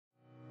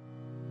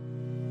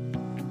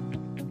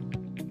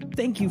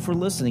Thank you for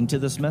listening to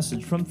this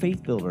message from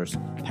Faith Builders.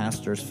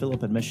 Pastors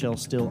Philip and Michelle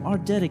Still are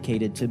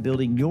dedicated to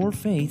building your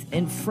faith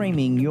and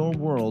framing your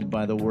world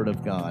by the Word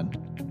of God.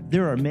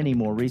 There are many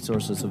more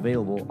resources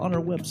available on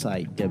our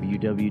website,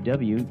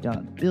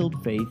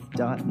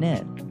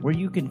 www.buildfaith.net, where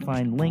you can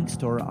find links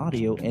to our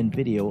audio and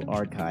video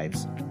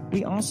archives.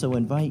 We also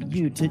invite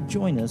you to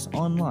join us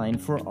online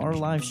for our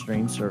live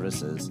stream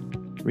services.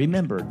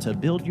 Remember to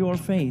build your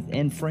faith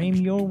and frame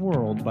your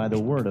world by the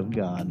Word of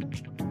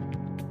God.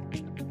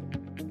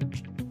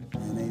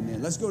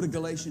 Let's go to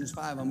Galatians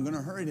 5. I'm going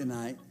to hurry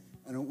tonight.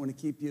 I don't want to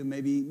keep you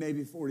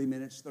maybe 40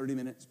 minutes, 30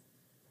 minutes.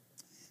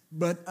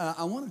 But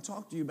I want to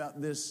talk to you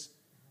about this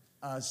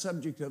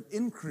subject of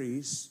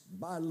increase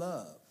by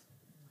love.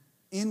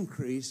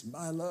 Increase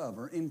by love,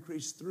 or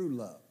increase through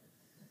love.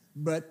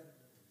 But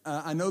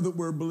I know that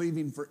we're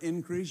believing for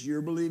increase.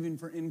 You're believing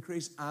for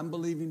increase. I'm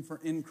believing for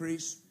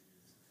increase.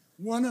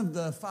 One of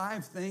the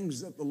 5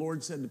 things that the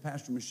Lord said to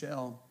Pastor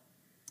Michelle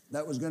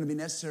that was going to be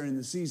necessary in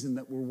the season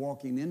that we're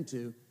walking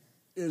into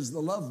is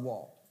the love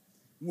walk.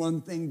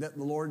 One thing that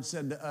the Lord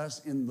said to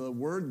us in the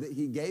word that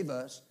He gave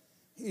us,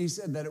 He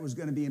said that it was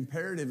going to be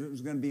imperative, it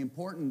was going to be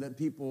important that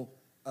people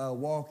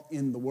walk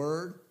in the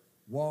Word,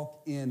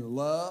 walk in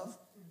love,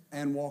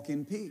 and walk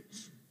in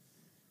peace.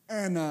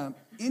 And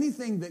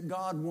anything that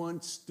God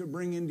wants to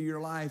bring into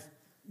your life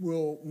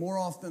will more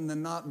often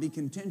than not be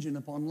contingent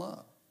upon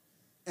love.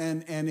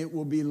 And it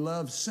will be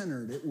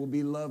love-centered. It will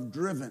be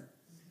love-driven.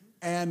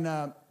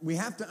 And we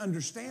have to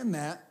understand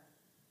that,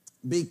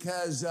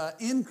 because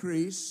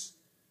increase,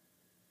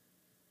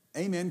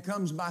 amen,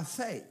 comes by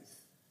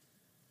faith.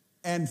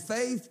 And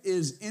faith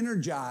is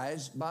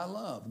energized by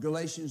love.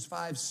 Galatians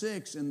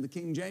 5:6 in the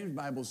King James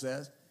Bible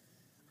says,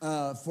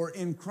 for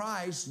in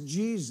Christ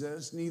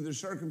Jesus neither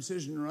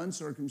circumcision nor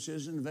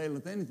uncircumcision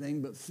availeth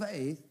anything, but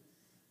faith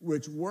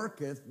which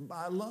worketh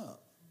by love.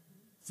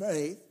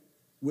 Faith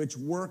which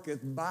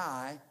worketh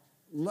by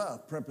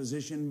love.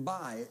 Preposition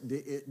by,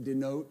 it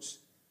denotes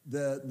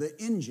the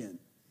engine.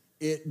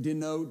 It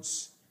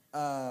denotes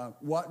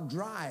what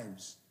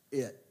drives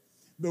it.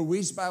 The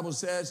Weiss Bible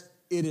says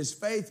it is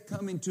faith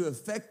coming to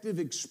effective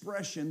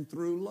expression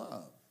through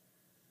love.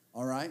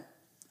 All right?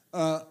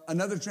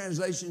 Another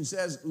translation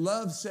says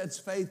love sets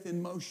faith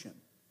in motion.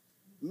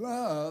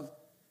 Love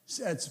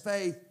sets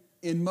faith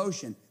in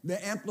motion.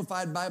 The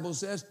Amplified Bible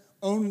says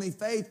only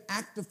faith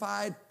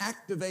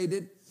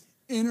activated,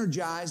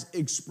 energized,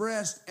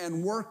 expressed,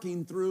 and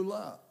working through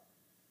love.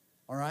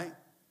 All right?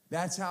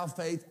 That's how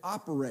faith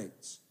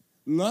operates.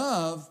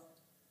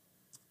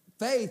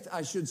 Faith,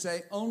 I should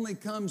say, only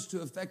comes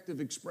to effective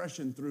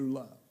expression through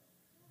love.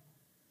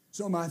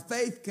 So my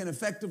faith can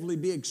effectively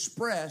be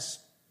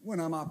expressed when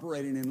I'm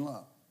operating in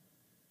love.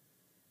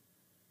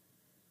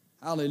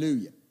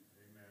 Hallelujah.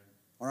 Amen.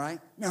 All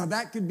right? Now,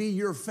 that could be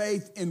your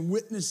faith in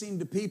witnessing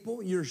to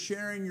people. You're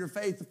sharing your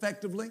faith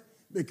effectively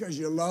because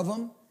you love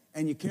them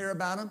and you care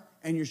about them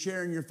and you're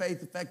sharing your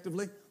faith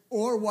effectively,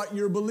 or what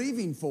you're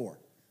believing for.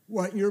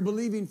 What you're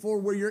believing for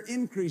where your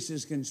increase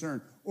is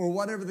concerned, or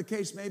whatever the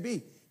case may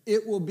be.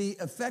 It will be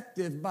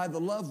effective by the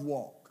love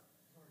walk.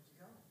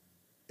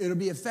 It'll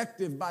be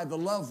effective by the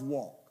love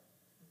walk.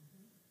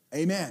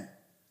 Amen.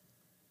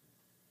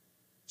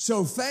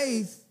 So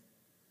faith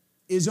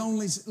is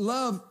only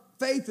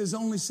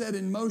set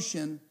in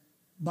motion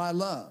by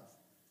love.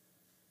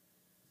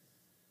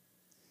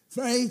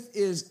 Faith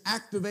is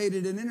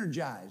activated and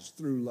energized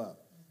through love.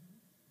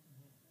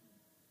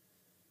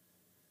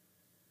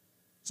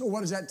 So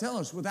what does that tell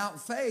us?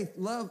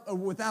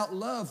 Without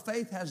love,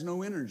 faith has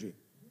no energy.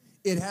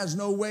 It has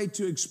no way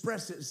to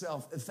express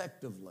itself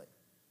effectively.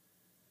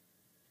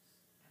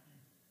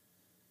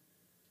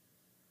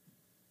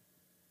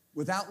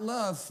 Without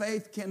love,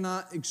 faith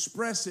cannot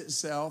express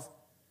itself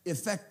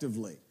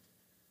effectively.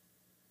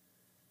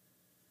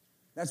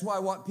 That's why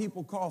what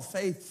people call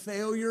faith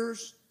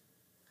failures,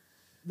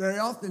 very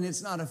often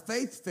it's not a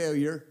faith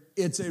failure,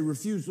 it's a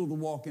refusal to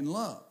walk in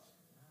love.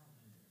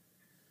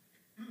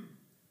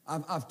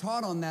 I've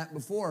taught on that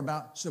before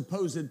about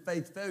supposed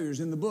faith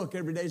failures. In the book,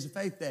 Every Day's a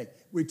Faith Day,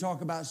 we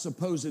talk about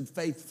supposed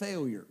faith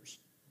failures.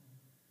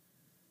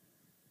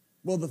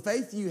 Well, the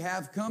faith you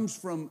have comes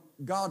from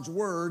God's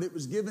Word. It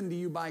was given to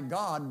you by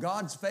God.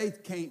 God's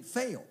faith can't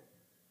fail.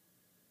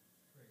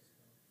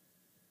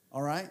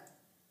 All right?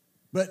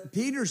 But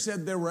Peter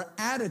said there were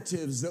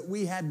additives that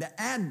we had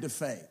to add to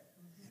faith.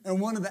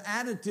 And one of the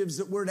additives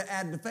that we're to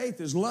add to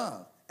faith is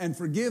love and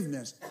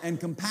forgiveness and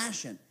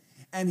compassion.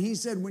 And he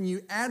said when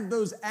you add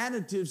those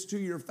additives to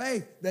your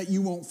faith, that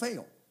you won't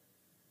fail.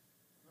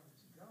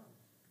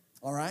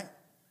 All right?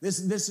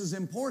 This is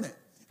important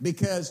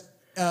because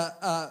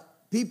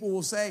people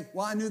will say,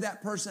 well, I knew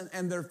that person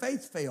and their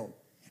faith failed.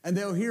 And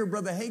they'll hear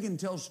Brother Hagin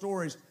tell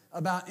stories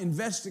about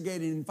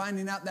investigating and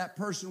finding out that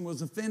person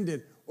was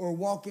offended or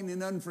walking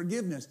in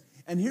unforgiveness.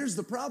 And here's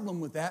the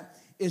problem with that,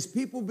 is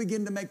people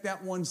begin to make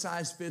that one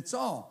size fits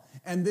all.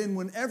 And then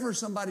whenever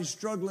somebody's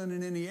struggling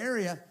in any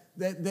area,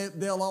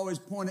 they'll always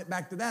point it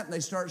back to that. And they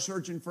start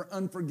searching for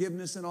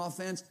unforgiveness and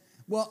offense.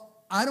 Well,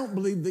 I don't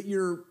believe that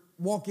you're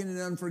walking in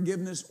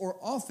unforgiveness or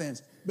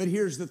offense. But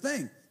here's the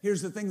thing.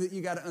 Here's the thing that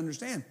you got to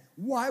understand.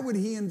 Why would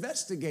he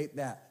investigate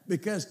that?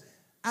 Because,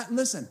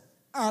 listen,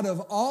 out of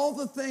all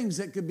the things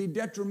that could be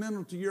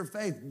detrimental to your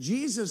faith,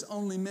 Jesus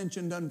only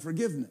mentioned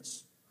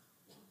unforgiveness.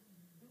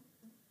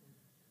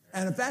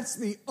 And if that's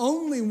the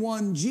only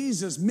one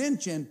Jesus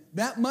mentioned,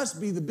 that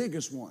must be the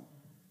biggest one.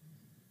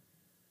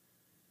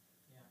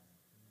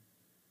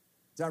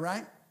 Is that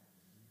right?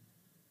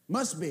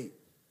 Must be.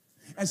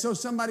 And so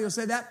somebody will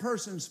say that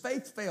person's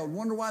faith failed.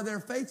 Wonder why their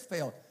faith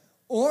failed.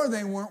 Or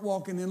they weren't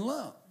walking in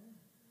love.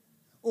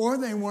 Or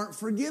they weren't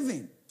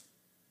forgiving.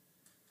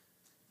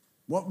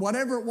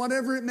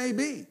 Whatever it may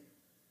be.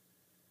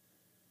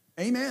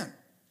 Amen.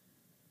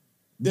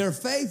 Their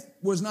faith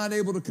was not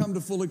able to come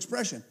to full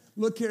expression.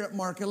 Look here at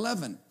Mark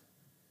 11.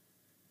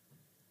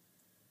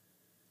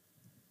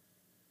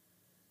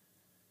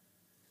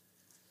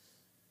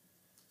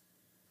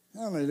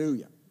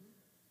 Hallelujah.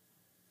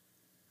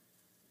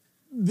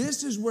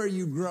 This is where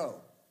you grow.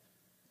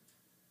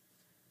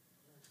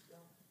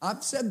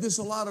 I've said this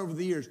a lot over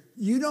the years.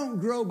 You don't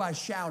grow by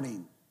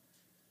shouting.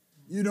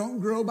 You don't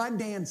grow by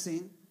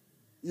dancing.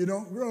 You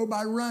don't grow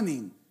by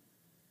running.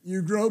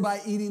 You grow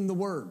by eating the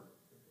Word.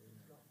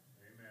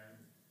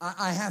 Amen.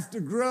 I have to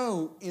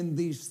grow in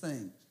these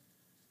things.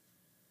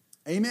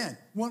 Amen.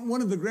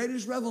 One of the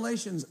greatest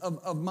revelations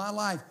of my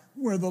life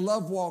where the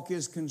love walk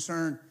is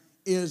concerned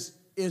is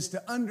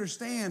to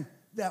understand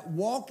that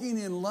walking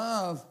in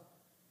love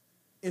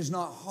is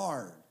not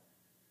hard.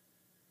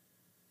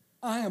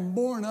 I am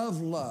born of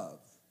love.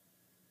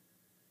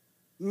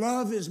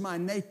 Love is my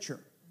nature.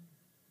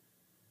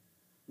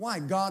 Why?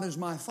 God is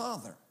my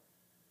Father,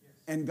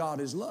 and God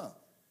is love.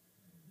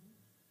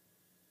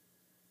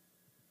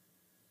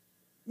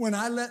 When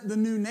I let the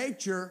new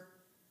nature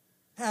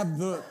have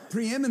the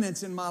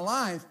preeminence in my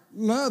life,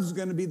 love's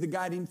going to be the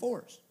guiding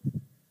force.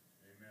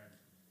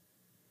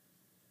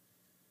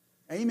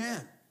 Amen.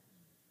 Amen.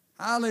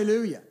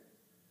 Hallelujah.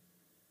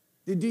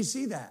 Did you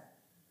see that?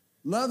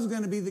 Love's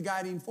going to be the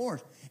guiding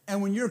force.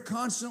 And when you're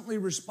constantly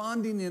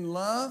responding in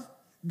love,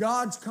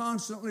 God's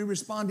constantly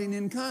responding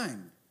in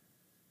kind.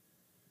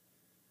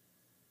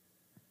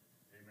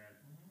 Amen.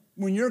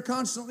 When you're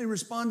constantly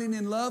responding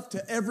in love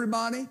to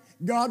everybody,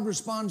 God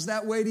responds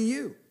that way to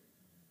you.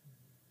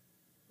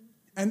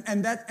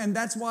 And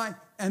that's why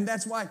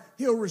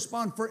he'll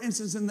respond, for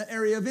instance, in the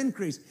area of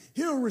increase.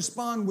 He'll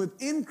respond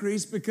with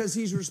increase because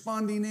he's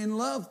responding in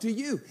love to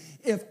you.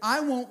 If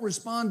I won't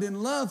respond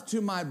in love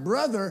to my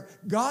brother,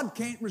 God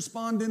can't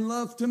respond in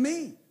love to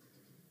me.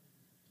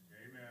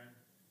 Amen.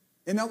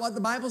 Isn't that what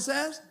the Bible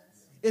says?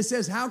 It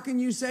says, how can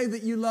you say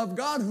that you love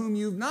God whom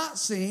you've not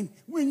seen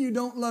when you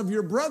don't love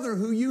your brother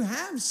who you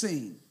have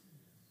seen?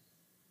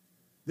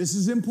 This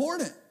is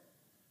important.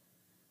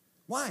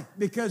 Why?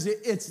 Because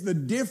it's the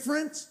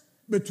difference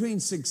between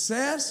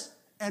success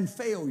and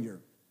failure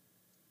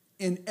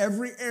in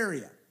every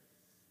area.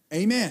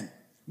 Amen.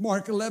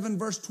 Mark 11,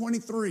 verse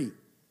 23.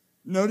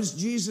 Notice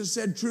Jesus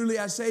said, truly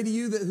I say to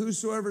you that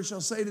whosoever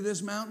shall say to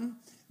this mountain,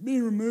 be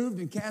removed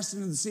and cast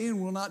into the sea,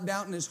 and will not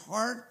doubt in his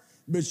heart,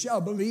 but shall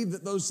believe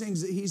that those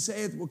things that he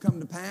saith will come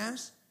to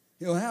pass,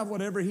 he'll have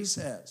whatever he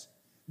says.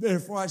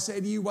 Therefore I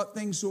say to you, what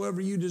things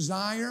soever you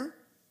desire,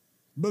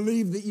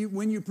 believe that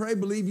when you pray,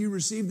 believe you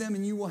receive them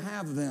and you will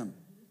have them.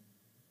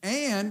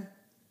 And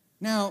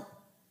I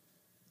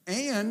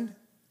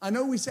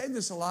know we say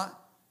this a lot,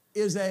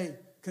 is a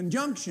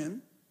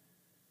conjunction.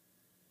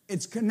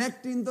 It's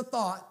connecting the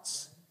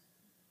thoughts.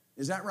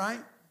 Is that right?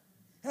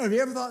 Have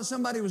you ever thought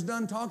somebody was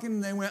done talking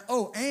and they went,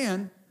 oh,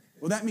 and?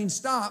 Well, that means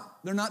stop.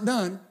 They're not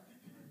done.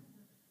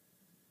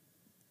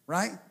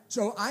 Right?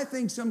 So I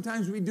think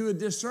sometimes we do a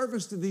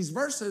disservice to these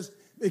verses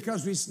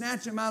because we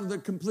snatch them out of the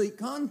complete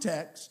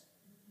context.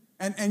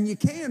 And you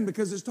can,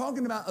 because it's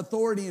talking about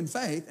authority and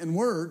faith and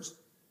words,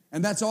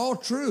 and that's all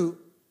true,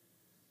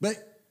 but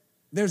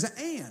there's an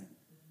and.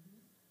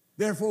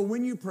 Therefore,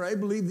 when you pray,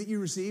 believe that you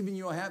receive and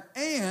you'll have.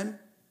 And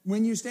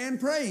when you stand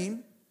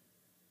praying,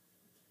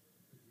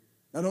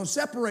 now don't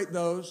separate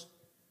those,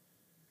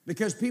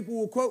 because people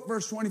will quote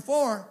verse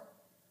 24,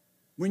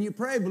 when you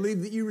pray,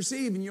 believe that you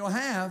receive and you'll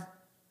have.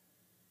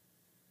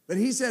 But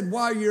he said,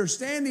 while you're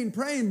standing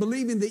praying,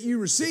 believing that you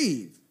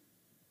receive,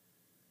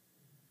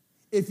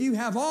 if you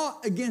have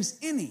aught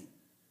against anybody,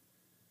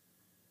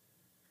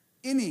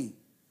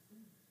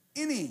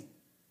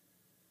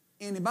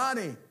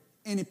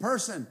 any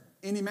person,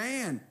 any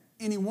man,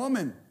 any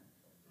woman,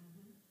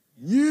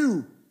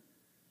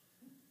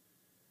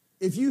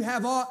 if you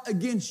have aught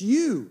against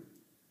you,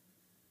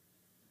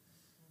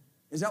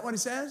 is that what it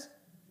says?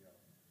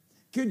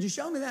 Could you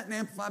show me that in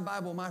Amplified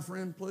Bible, my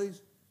friend,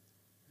 please?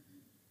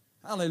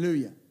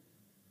 Hallelujah.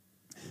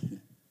 Do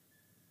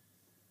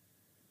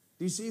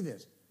you see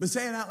this? But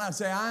say it out loud.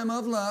 Say, I am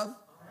of love.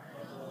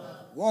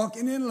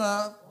 Walking in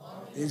love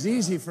is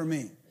easy for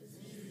me.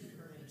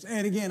 Say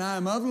it again. I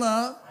am of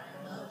love.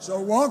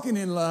 So walking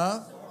in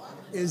love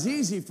is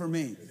easy for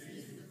me.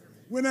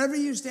 Whenever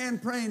you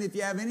stand praying, if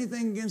you have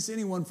anything against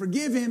anyone,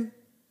 forgive him.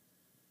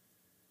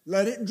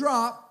 Let it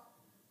drop.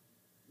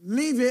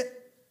 Leave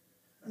it.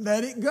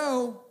 Let it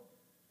go.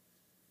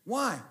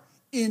 Why?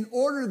 In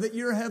order that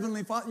your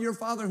heavenly Father, your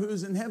Father who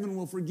is in heaven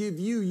will forgive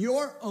you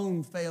your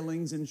own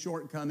failings and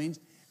shortcomings.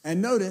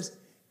 And notice,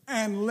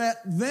 and let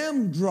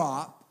them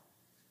drop.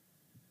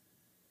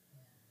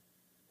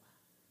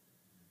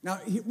 Now,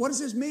 what does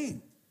this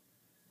mean?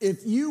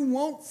 If you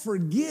won't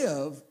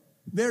forgive,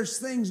 there's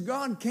things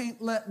God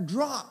can't let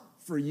drop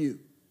for you.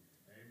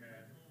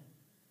 Amen.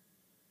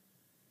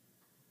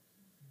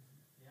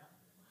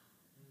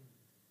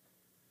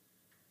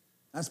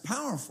 That's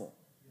powerful.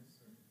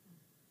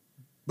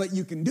 But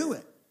you can do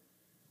it.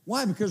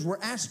 Why? Because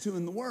we're asked to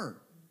in the Word.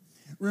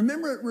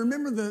 Remember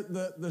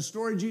the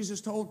story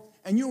Jesus told?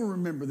 And you'll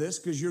remember this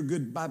because you're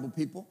good Bible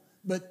people.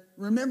 But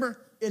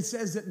remember, it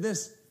says that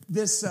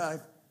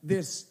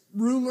this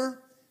ruler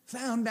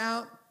found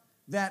out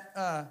that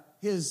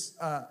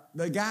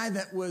the guy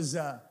that was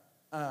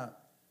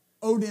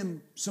owed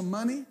him some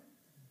money,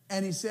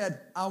 and he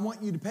said, I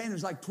want you to pay. And it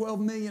was like $12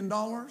 million.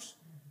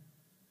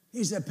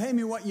 He said, pay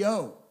me what you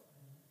owe,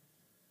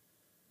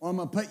 or I'm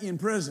going to put you in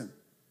prison.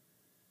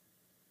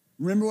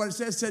 Remember what it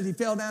says? It said he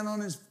fell down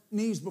on his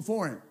knees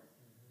before him,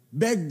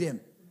 begged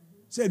him,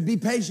 said, be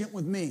patient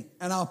with me,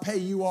 and I'll pay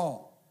you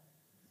all.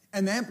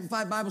 And the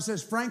Amplified Bible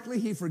says, frankly,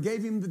 he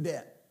forgave him the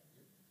debt.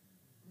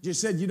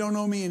 Just said, you don't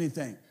owe me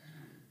anything.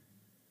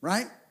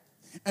 Right?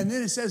 And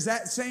then it says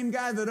that same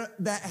guy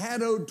that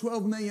had owed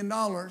 $12 million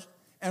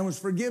and was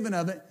forgiven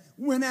of it,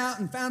 went out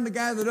and found the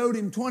guy that owed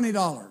him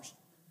 $20.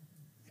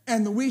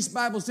 And the Weiss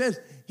Bible says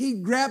he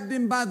grabbed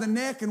him by the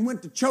neck and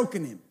went to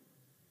choking him,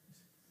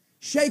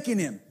 shaking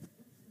him.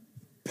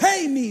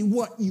 Pay me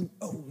what you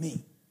owe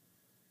me.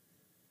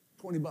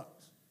 $20.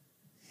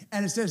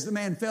 And it says the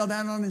man fell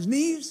down on his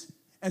knees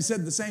and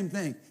said the same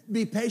thing.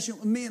 Be patient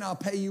with me and I'll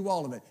pay you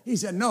all of it. He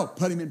said, no,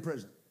 put him in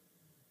prison.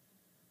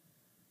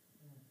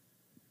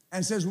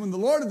 And it says when the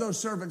Lord of those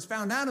servants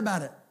found out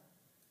about it,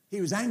 he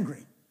was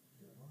angry.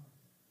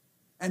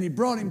 And he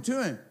brought him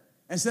to him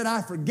and said,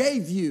 I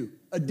forgave you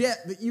a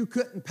debt that you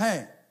couldn't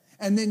pay.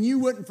 And then you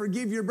wouldn't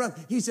forgive your brother.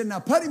 He said, now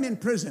put him in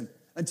prison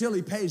until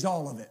he pays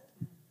all of it.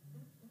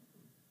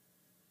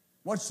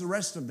 What's the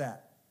rest of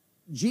that?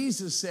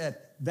 Jesus said,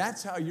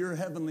 that's how your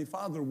heavenly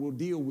Father will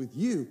deal with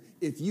you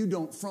if you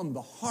don't from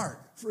the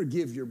heart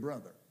forgive your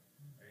brother.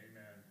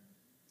 Amen.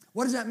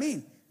 What does that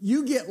mean?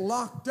 You get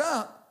locked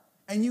up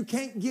and you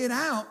can't get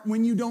out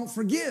when you don't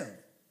forgive.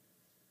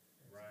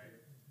 Right.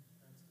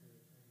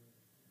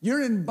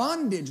 You're in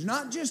bondage,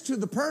 not just to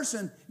the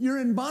person, you're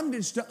in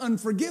bondage to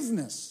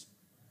unforgiveness.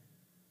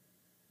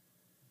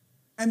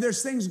 And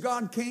there's things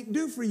God can't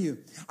do for you.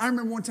 I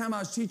remember one time I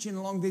was teaching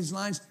along these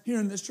lines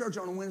here in this church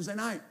on a Wednesday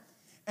night.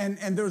 And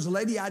there was a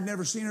lady, I'd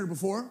never seen her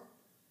before.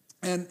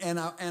 And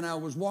I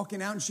was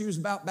walking out, and she was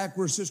about back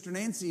where Sister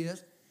Nancy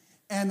is.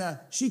 And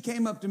she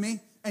came up to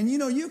me. And you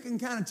know, you can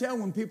kind of tell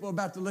when people are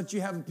about to let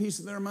you have a piece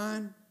of their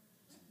mind.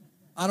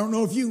 I don't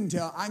know if you can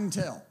tell. I can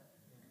tell.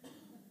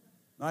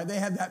 All right, they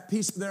had that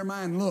piece of their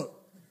mind look.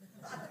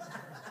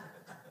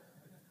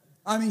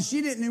 I mean,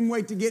 she didn't even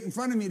wait to get in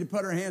front of me to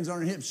put her hands on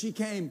her hips. She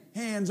came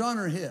hands on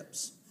her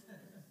hips.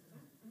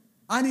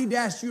 I need to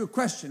ask you a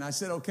question. I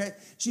said, okay.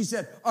 She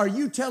said, are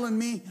you telling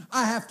me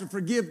I have to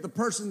forgive the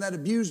person that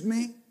abused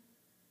me?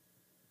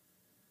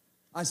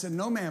 I said,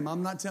 no, ma'am,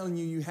 I'm not telling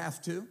you you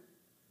have to.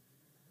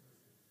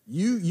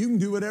 You can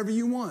do whatever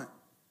you want.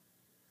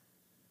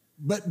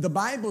 But the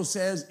Bible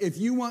says if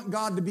you want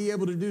God to be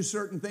able to do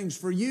certain things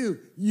for you,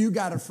 you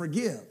got to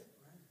forgive.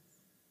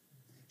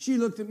 She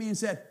looked at me and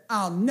said,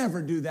 I'll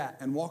never do that,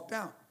 and walked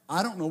out.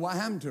 I don't know what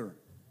happened to her.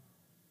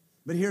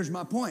 But here's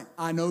my point.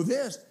 I know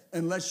this.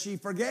 Unless she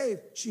forgave,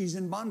 she's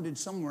in bondage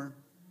somewhere.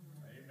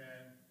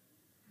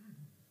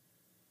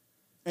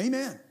 Amen.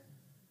 Amen.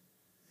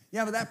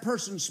 Yeah, but that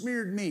person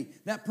smeared me.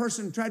 That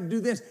person tried to do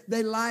this.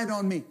 They lied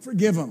on me.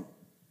 Forgive them.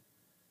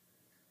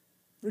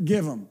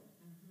 Forgive them.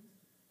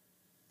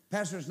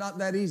 Pastor, it's not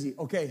that easy.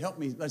 Okay, help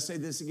me. Let's say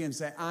this again.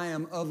 Say, I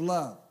am of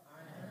love.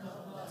 I am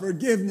of love.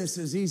 Forgiveness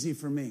is easy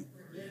for me.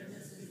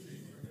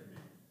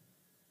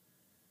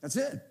 That's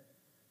it.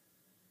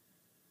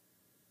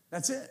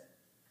 That's it.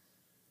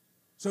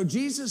 So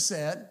Jesus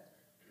said,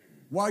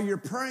 while you're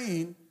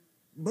praying,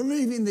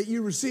 believing that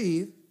you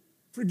receive,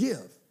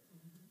 forgive.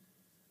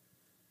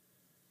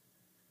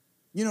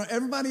 You know,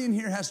 everybody in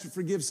here has to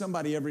forgive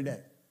somebody every day.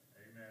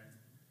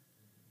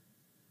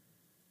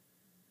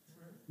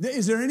 Amen.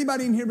 Is there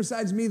anybody in here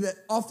besides me that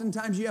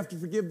oftentimes you have to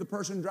forgive the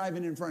person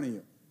driving in front of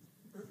you?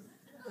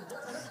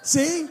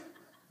 See?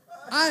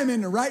 I am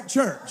in the right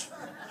church.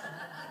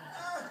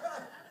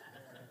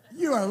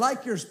 You are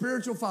like your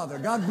spiritual father.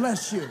 God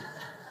bless you.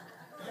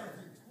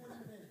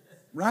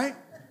 Right?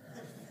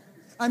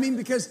 I mean,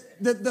 because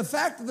the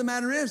fact of the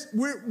matter is,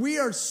 we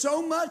are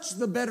so much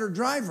the better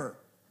driver.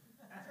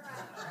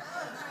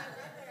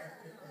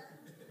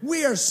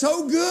 We are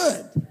so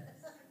good.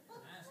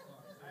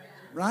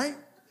 Right?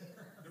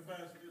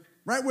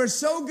 Right? We're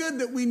so good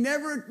that we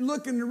never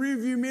look in the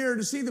rearview mirror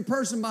to see the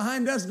person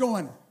behind us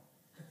going,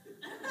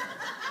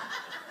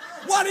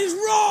 what is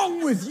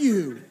wrong with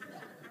you?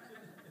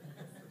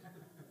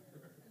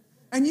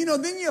 And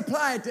then you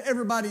apply it to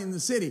everybody in the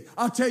city.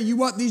 I'll tell you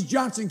what, these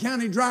Johnson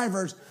County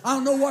drivers, I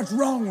don't know what's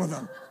wrong with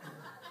them.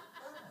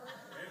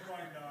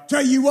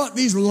 Tell you what,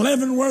 these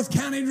Leavenworth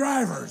County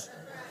drivers.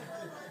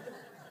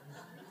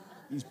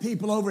 These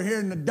people over here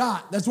in the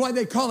dot. That's why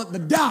they call it the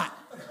dot.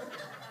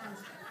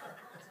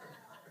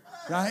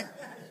 Right?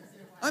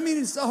 I mean,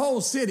 it's the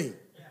whole city.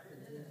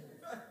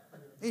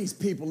 These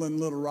people in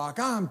Little Rock,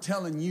 I'm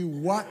telling you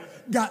what,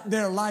 got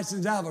their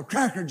license out of a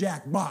Cracker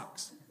Jack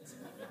box.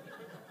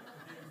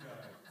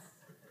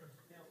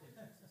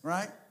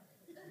 Right?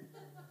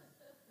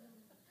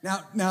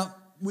 Now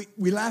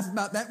we laugh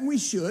about that, and we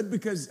should,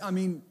 because, I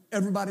mean,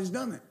 everybody's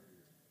done it.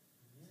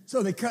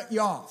 So they cut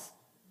you off.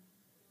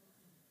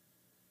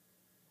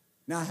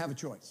 Now I have a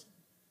choice.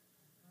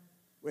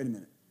 Wait a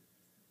minute.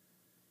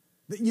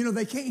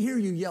 They can't hear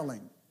you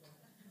yelling.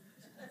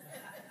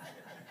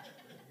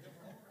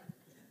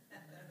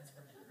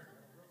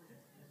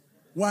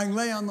 Well, I can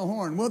lay on the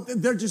horn. Well,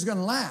 they're just going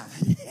to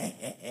laugh.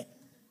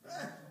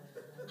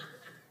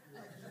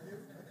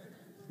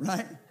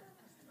 Right?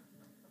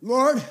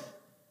 Lord,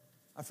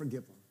 I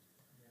forgive them.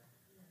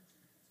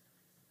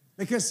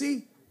 Because,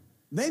 see,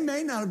 they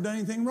may not have done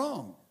anything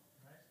wrong.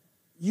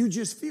 You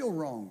just feel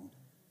wronged.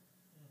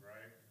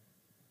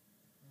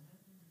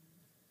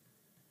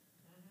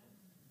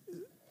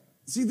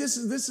 See, this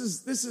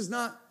is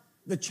not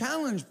the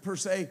challenge per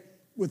se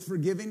with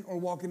forgiving or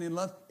walking in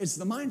love. It's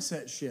the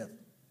mindset shift.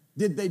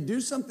 Did they do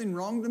something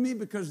wrong to me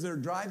because they're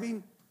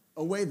driving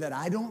a way that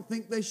I don't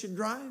think they should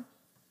drive?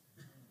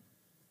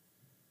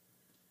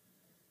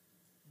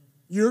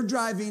 You're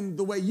driving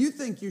the way you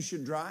think you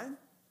should drive.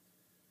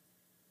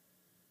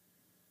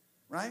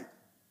 Right?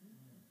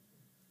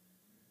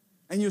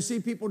 And you'll see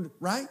people,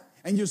 right?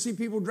 And you'll see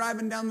people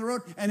driving down the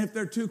road, and if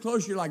they're too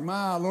close, you're like,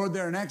 my Lord,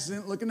 there's an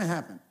accident looking to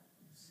happen.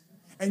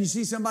 And you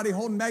see somebody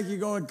holding back, you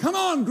go, come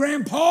on,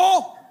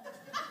 Grandpa.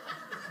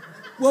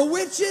 Well,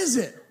 which is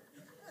it?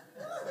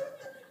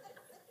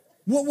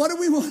 What do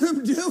we want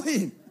them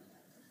doing?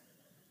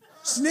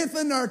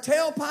 Sniffing our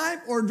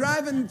tailpipe or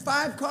driving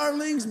 5 car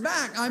lengths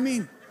back? I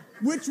mean,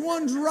 which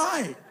one's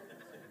right?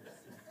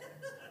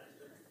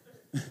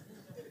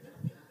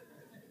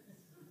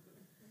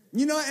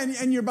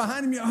 And you're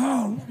behind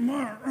them,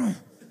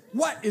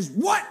 what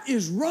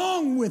is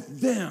wrong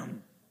with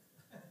them?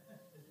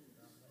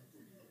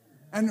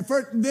 And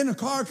then a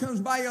car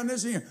comes by you on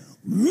this,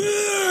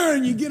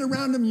 and you get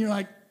around them, and you're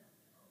like,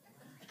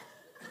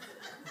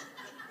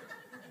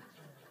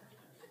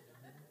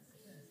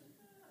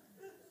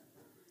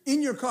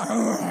 in your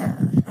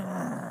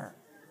car.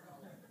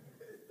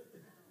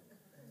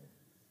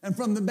 And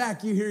from the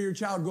back, you hear your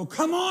child go,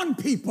 come on,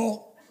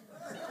 people.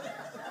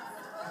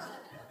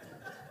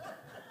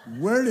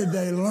 Where did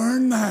they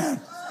learn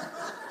that?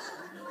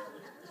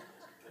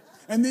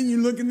 And then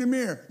you look in the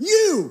mirror.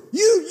 You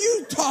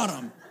taught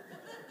them.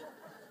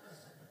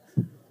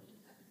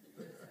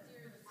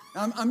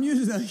 I'm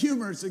using a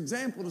humorous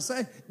example to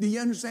say, do you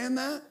understand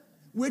that?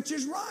 Which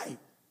is right?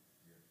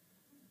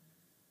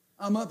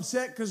 I'm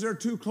upset because they're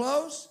too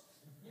close.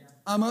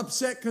 I'm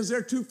upset because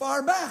they're too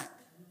far back.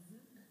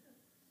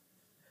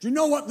 Do you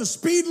know what the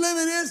speed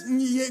limit is?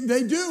 And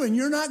they do, and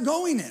you're not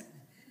going it.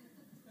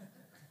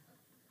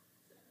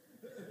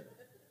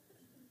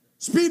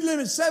 Speed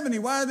limit 70.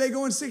 Why are they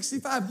going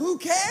 65? Who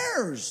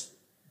cares?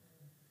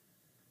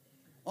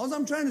 All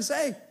I'm trying to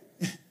say,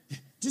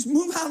 just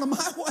move out of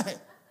my way.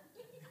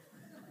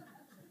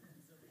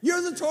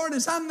 You're the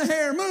tortoise, I'm the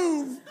hare.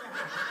 Move.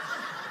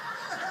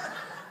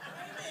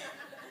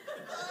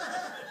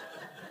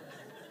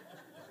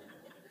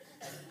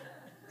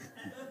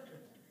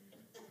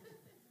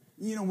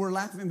 We're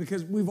laughing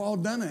because we've all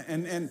done it.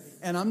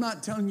 And I'm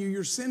not telling you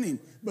you're sinning.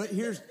 But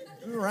here's,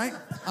 right?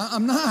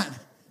 I'm not.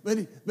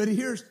 But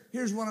here's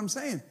what I'm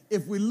saying.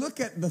 If we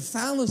look at the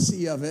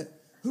fallacy of it,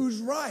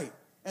 who's right?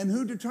 And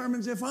who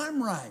determines if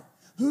I'm right?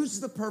 Who's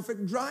the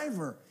perfect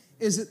driver?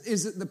 Is it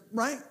the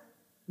right?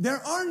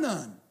 There are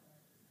none.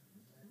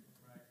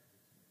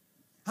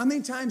 How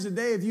many times a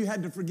day have you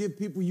had to forgive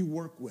people you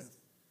work with?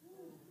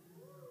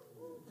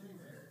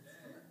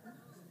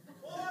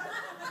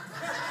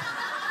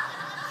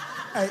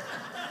 Hey,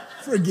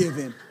 forgive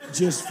him.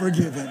 Just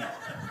forgive him.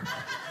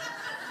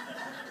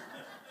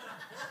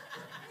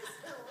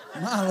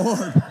 My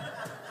Lord.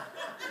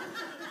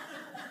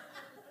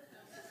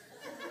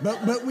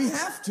 But we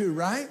have to,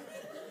 right?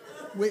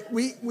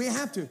 We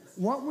have to.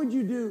 What would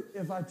you do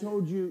if I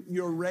told you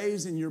your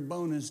raise and your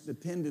bonus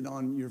depended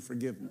on your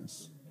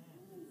forgiveness?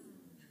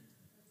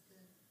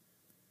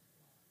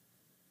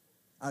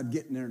 I'd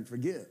get in there and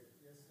forgive.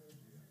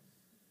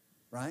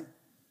 Right?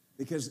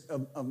 Because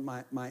of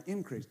my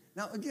increase.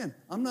 Now, again,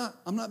 I'm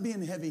not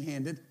being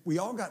heavy-handed. We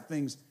all got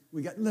things.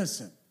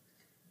 Listen.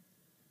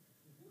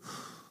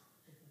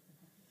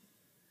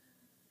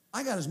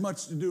 I got as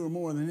much to do or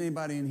more than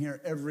anybody in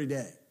here every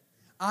day.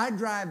 I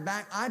drive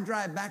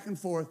back and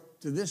forth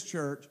to this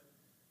church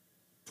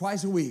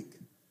twice a week.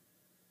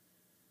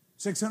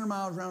 600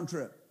 miles round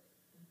trip.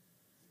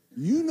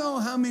 You know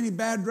how many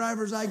bad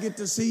drivers I get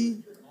to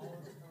see?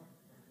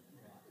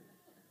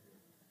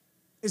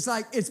 It's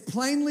like it's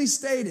plainly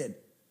stated,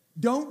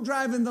 don't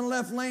drive in the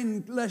left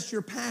lane unless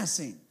you're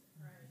passing.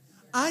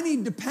 I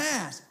need to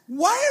pass.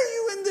 Why are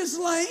you in this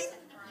lane?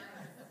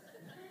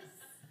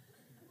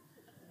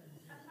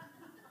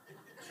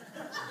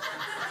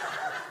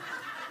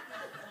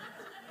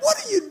 What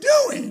are you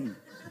doing?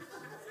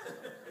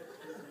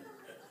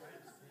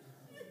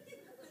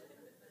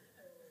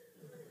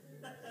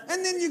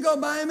 And then you go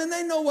by them and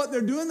they know what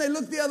they're doing. They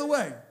look the other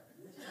way.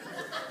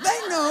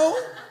 They know.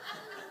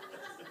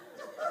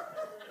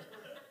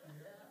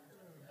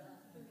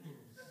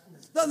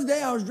 The other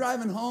day I was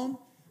driving home.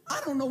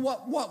 I don't know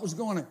what was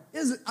going on.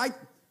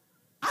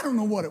 I don't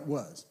know what it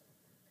was.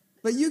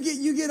 But you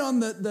get on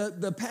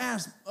the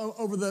pass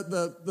over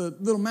the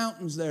little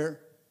mountains there,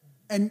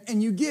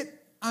 and you get,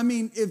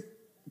 if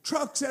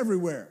trucks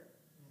everywhere.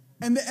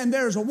 And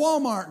there's a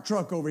Walmart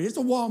truck over here. It's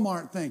a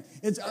Walmart thing.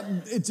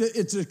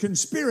 It's a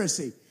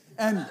conspiracy.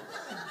 And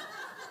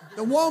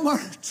the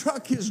Walmart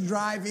truck is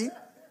driving,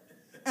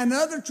 and the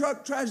other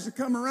truck tries to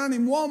come around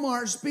him.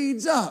 Walmart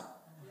speeds up.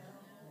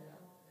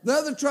 The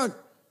other truck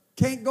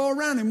can't go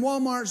around him.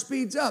 Walmart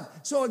speeds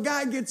up. So a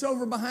guy gets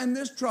over behind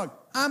this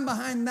truck. I'm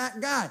behind that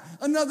guy.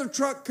 Another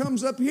truck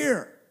comes up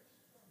here.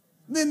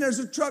 Then there's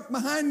a truck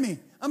behind me.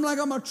 I'm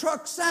a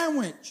truck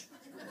sandwich.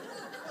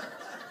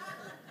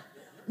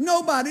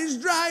 Nobody's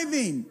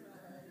driving.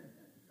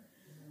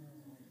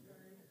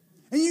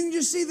 And you can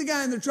just see the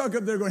guy in the truck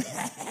up there going,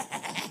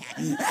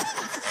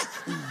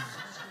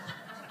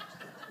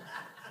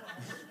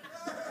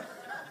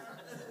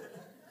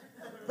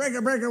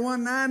 breaker, breaker,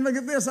 19, look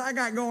at this I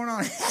got going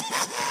on.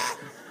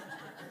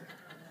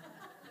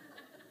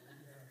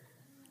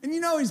 And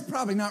he's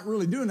probably not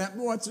really doing that,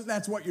 but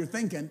that's what you're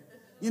thinking.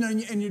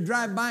 And you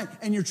drive by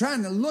and you're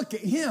trying to look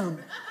at him.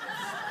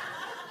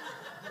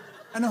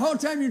 And the whole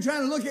time you're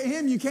trying to look at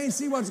him, you can't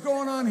see what's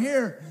going on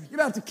here. You're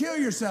about to kill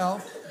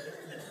yourself.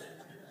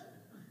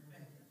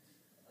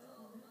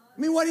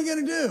 What are you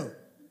going to do?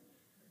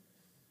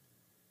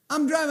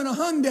 I'm driving a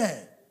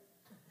Hyundai.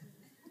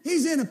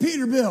 He's in a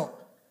Peterbilt.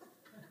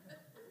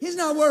 He's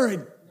not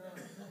worried.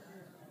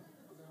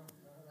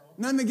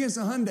 Nothing against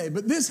a Hyundai,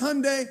 but this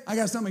Hyundai, I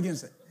got something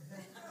against it.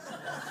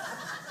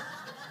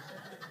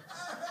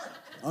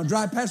 I'll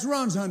drive past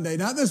Ron's Hyundai,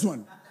 not this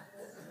one.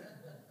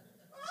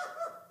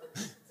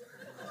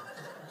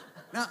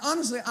 Now,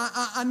 honestly,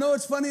 I know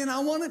it's funny and I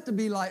want it to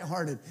be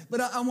lighthearted, but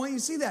I want you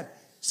to see that.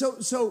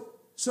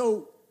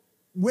 So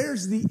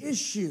where's the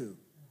issue?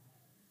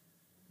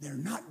 They're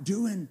not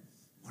doing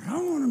what I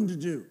want them to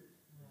do.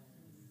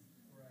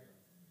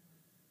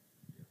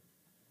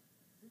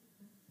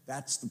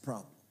 That's the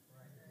problem.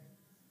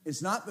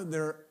 It's not that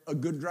they're a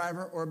good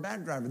driver or a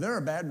bad driver. There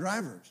are bad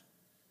drivers.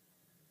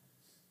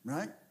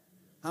 Right?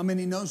 How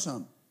many know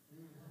some?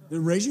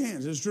 Raise your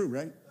hands. It's true,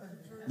 right?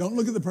 Don't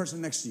look at the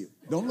person next to you.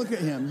 Don't look at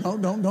him.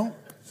 Don't.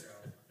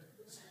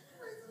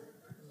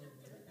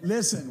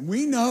 Listen,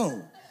 we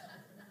know.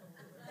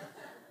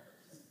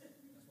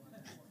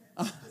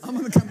 I'm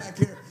going to come back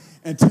here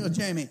and tell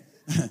Jamie,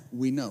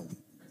 we know.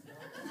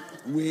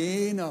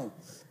 We know.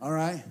 All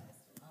right?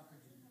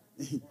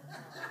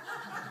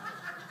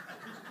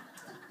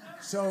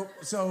 So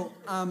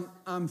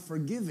I'm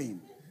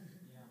forgiving.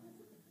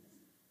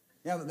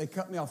 Yeah, but they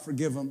cut me off.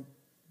 Forgive them.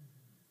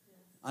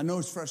 I know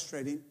it's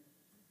frustrating,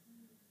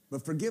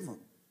 but forgive them.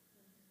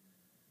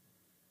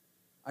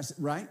 I said,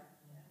 right?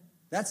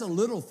 That's a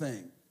little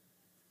thing.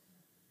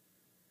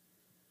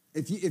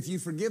 If you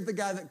forgive the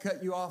guy that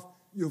cut you off,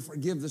 you'll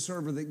forgive the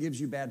server that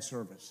gives you bad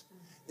service.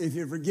 If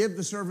you forgive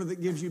the server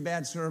that gives you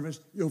bad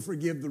service, you'll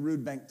forgive the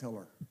rude bank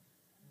teller.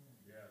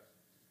 Yes.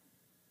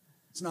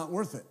 It's not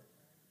worth it.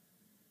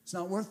 It's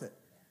not worth it.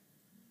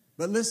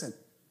 But listen,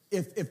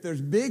 if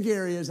there's big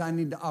areas I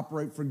need to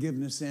operate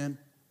forgiveness in,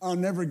 I'll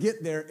never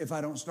get there if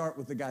I don't start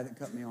with the guy that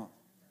cut me off.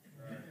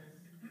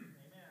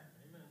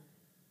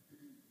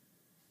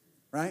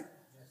 Right?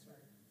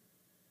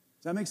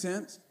 Does that make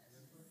sense?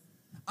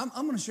 I'm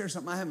going to share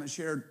something I haven't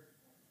shared.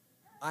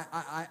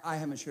 I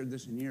haven't shared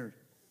this in years.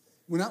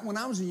 When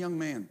I was a young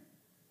man,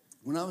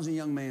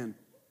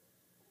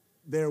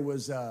 there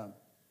was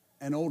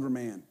an older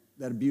man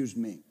that abused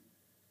me.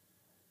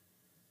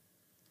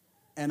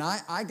 And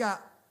I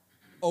got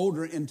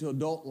older into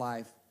adult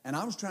life, and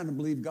I was trying to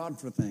believe God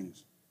for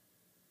things.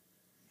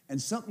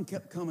 And something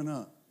kept coming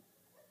up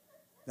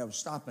that was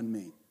stopping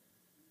me.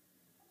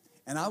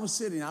 And I was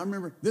sitting, I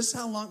remember, this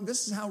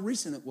is how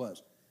recent it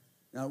was.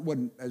 Now, it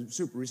wasn't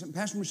super recent.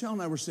 Pastor Michelle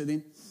and I were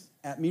sitting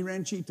at Mi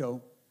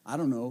Ranchito,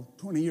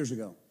 20 years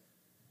ago.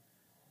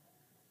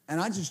 And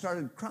I just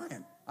started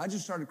crying. I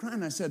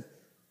said,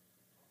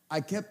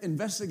 I kept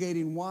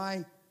investigating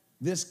why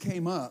this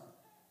came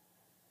up,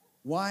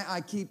 why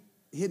I keep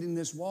hitting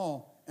this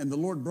wall, and the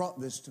Lord brought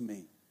this to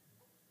me.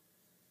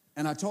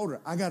 And I told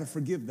her, I got to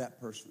forgive that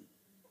person.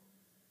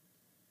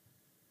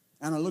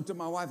 And I looked at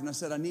my wife and I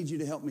said, I need you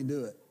to help me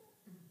do it,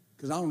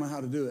 because I don't know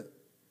how to do it.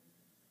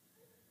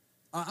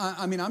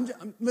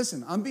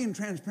 Listen, I'm being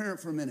transparent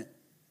for a minute.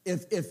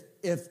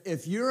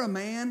 If you're a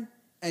man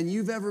and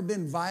you've ever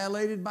been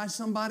violated by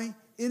somebody,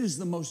 it is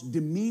the most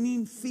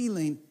demeaning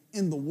feeling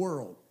in the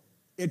world.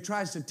 It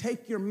tries to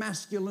take your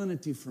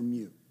masculinity from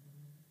you.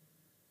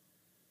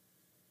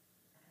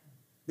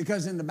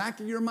 Because in the back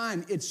of your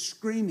mind, it's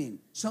screaming,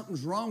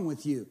 something's wrong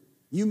with you.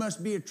 You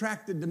must be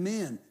attracted to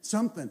men.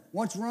 Something.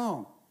 What's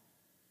wrong?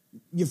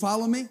 You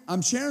follow me?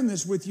 I'm sharing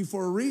this with you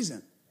for a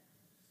reason.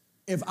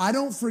 If I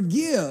don't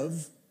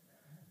forgive,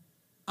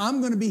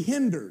 I'm going to be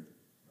hindered.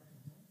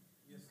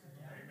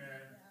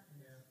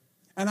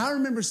 And I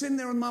remember sitting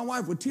there with my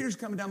wife with tears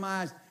coming down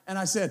my eyes, and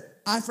I said,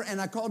 and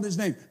I called his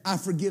name, I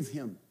forgive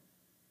him.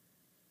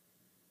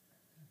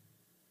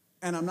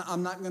 And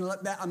I'm not going to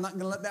let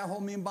that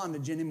hold me in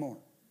bondage anymore.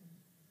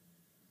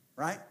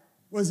 Right?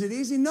 Was it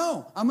easy?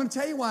 No. I'm going to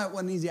tell you why it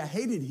wasn't easy. I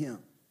hated him.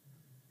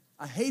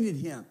 I hated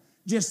him.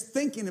 Just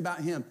thinking about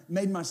him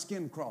made my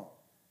skin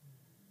crawl.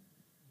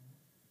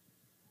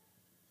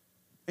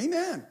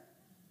 Amen.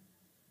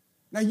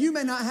 Now, you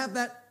may not have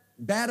that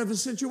bad of a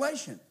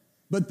situation,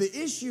 but the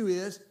issue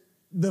is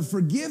the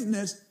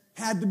forgiveness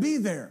had to be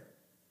there.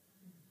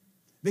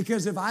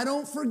 Because if I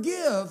don't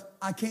forgive,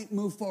 I can't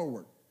move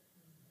forward.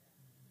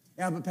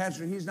 Yeah, but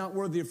Pastor, he's not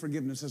worthy of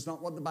forgiveness. That's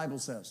not what the Bible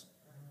says.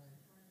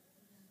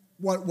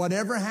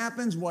 Whatever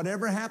happens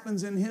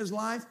in his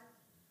life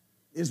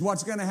is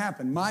what's going to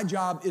happen. My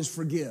job is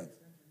forgive.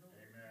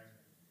 Amen.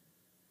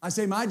 I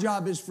say my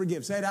job is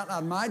forgive. Say it out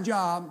loud. My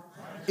job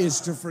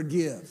is to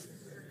forgive.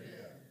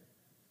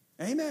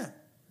 Amen.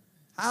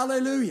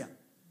 Hallelujah.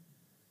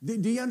 Do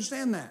you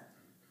understand that?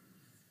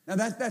 Now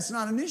that's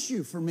not an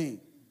issue for me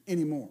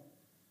anymore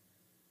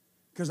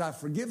because I've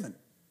forgiven.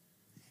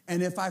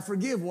 And if I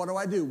forgive, what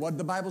do? What did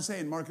the Bible say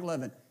in Mark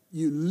 11?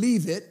 You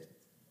leave it,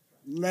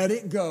 let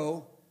it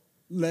go,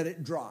 let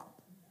it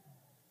drop.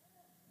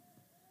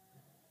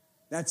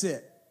 That's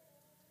it.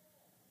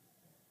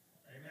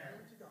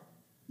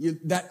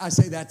 Amen. I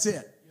say that's it.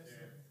 Yes,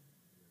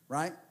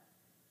 right?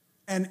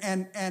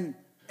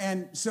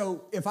 And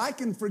so if I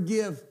can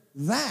forgive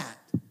that,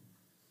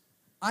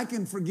 I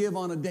can forgive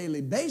on a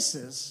daily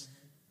basis.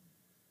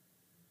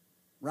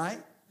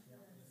 Right?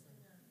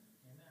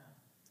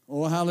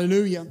 Oh,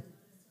 hallelujah.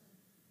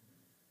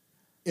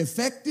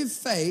 Effective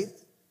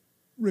faith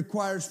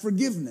requires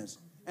forgiveness,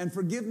 and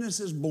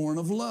forgiveness is born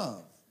of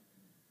love.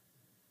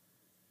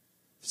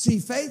 See,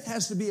 faith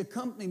has to be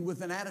accompanied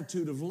with an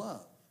attitude of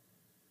love.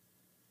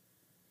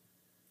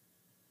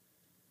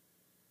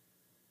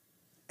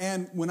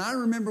 And when I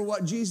remember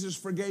what Jesus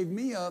forgave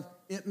me of,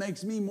 it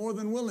makes me more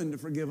than willing to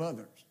forgive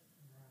others.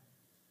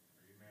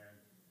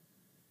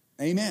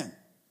 Amen. Amen.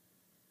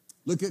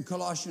 Look at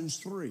Colossians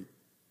 3.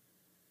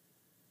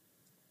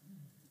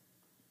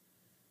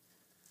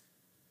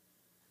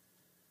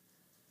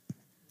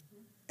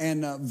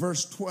 And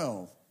verse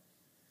 12.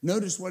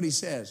 Notice what he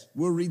says.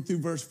 We'll read through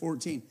verse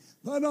 14.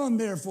 Put on,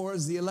 therefore,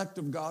 as the elect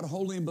of God,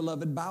 holy and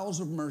beloved, bowels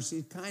of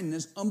mercy,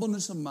 kindness,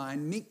 humbleness of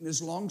mind, meekness,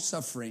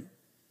 long-suffering,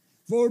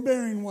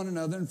 forbearing one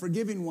another and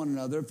forgiving one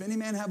another. If any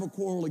man have a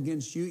quarrel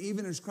against you,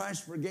 even as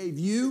Christ forgave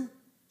you,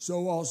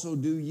 so also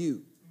do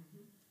you.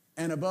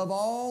 And above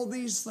all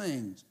these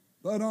things,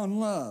 put on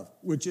love,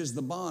 which is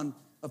the bond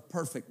of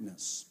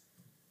perfectness.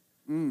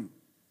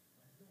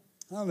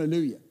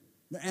 Hallelujah.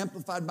 The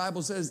Amplified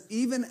Bible says,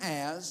 even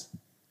as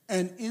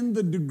and in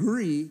the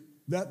degree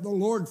that the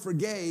Lord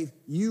forgave,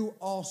 you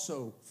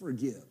also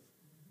forgive.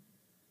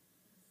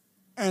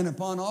 And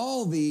upon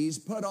all these,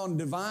 put on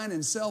divine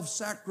and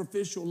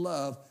self-sacrificial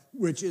love,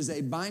 which is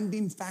a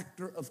binding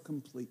factor of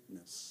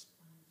completeness.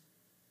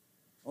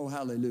 Oh,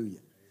 hallelujah. Amen.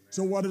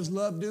 So what does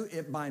love do?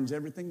 It binds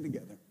everything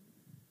together.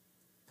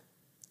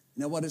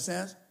 You know what it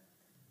says?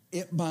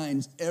 It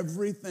binds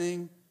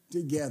everything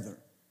together.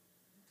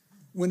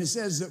 When it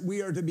says that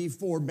we are to be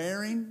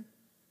forbearing,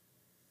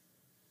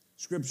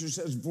 Scripture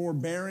says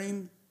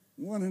forbearing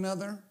one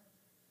another,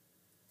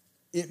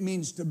 it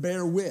means to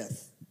bear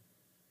with.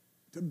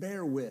 To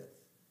bear with.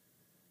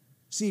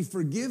 See,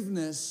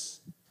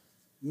 forgiveness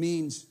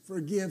means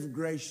forgive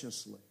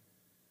graciously.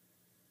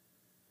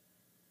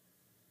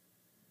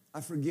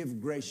 I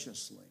forgive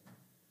graciously.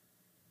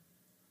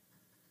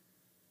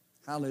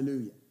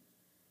 Hallelujah.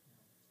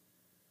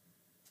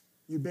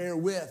 You bear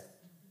with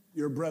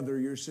your brother,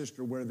 your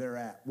sister, where they're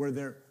at,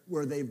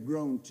 where they've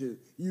grown to.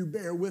 You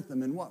bear with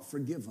them and what?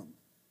 Forgive them.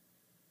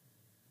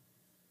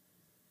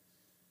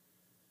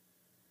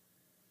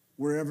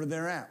 Wherever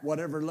they're at,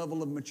 whatever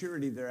level of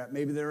maturity they're at.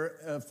 Maybe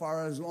they're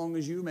far as long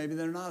as you, maybe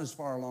they're not as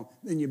far along.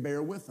 Then you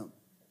bear with them.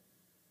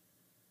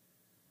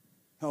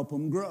 Help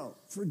them grow.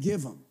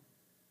 Forgive them.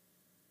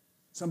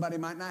 Somebody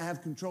might not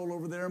have control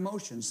over their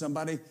emotions.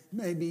 Somebody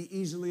may be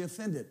easily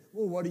offended.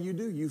 Well, what do?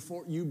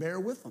 You bear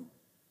with them.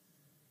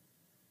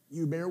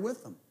 You bear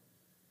with them.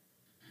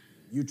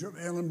 You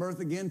travail in birth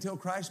again till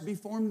Christ be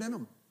formed in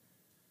them.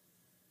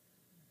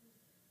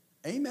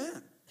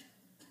 Amen.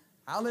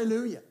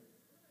 Hallelujah.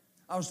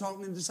 I was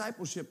talking in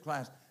discipleship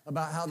class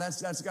about how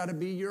that's got to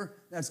be your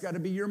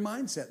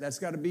mindset. That's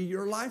got to be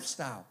your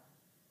lifestyle.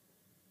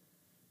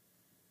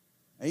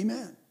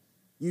 Amen.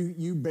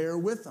 You bear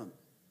with them.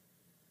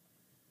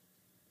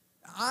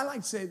 I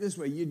like to say it this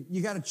way: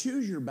 you got to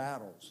choose your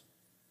battles.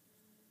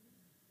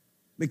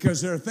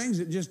 Because there are things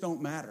that just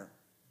don't matter.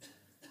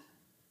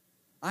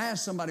 I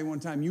asked somebody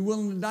one time, you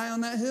willing to die on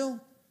that hill?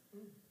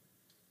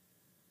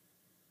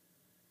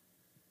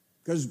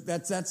 Because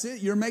that's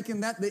it. You're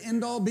making that the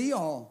end all be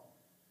all.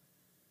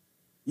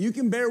 You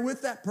can bear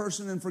with that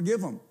person and forgive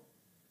them.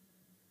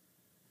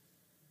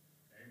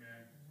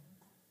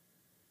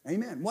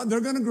 Amen. Well,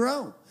 they're going to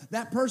grow.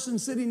 That person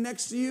sitting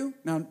next to you,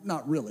 now,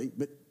 not really,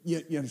 but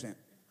you understand.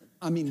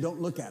 I mean, don't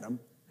look at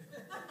them.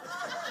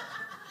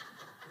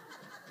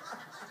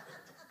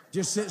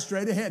 Just sit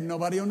straight ahead and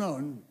nobody will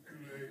know.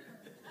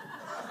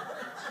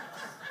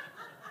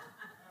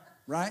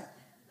 Right?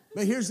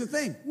 But here's the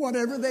thing.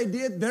 Whatever they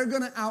did, they're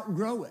going to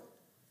outgrow it.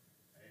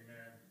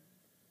 Amen.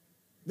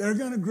 They're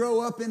going to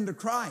grow up into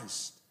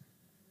Christ.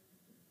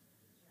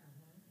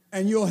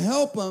 And you'll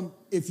help them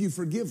if you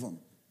forgive them.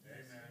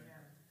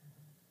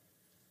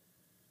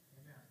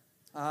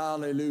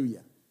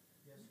 Hallelujah.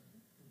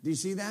 Do you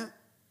see that?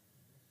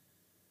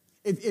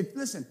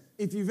 Listen,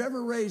 if you've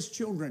ever raised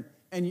children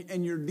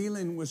and you're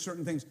dealing with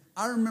certain things,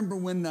 I remember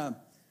when,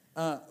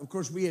 of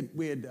course, we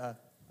had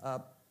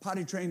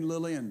potty trained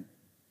Lily,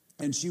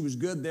 and she was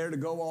good there to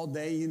go all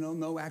day,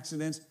 no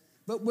accidents.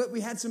 But we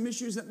had some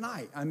issues at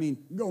night. I mean,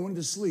 going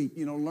to sleep,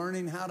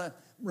 learning how to,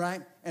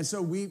 right? And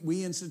so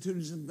we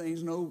instituted some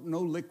things, no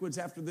liquids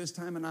after this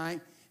time of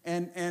night.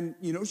 And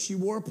she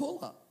wore a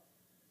pull-up.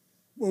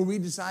 Well, we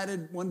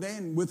decided one day,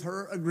 and with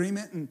her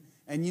agreement, and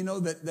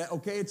that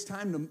okay, it's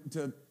time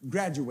to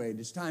graduate.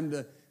 It's time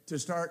to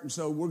start, and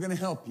so we're going to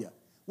help you.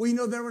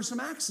 Well, there were some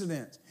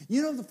accidents.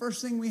 The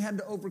first thing we had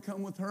to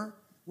overcome with her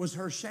was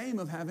her shame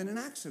of having an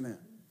accident.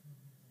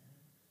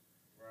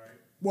 Right.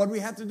 What did we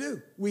have to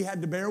do? We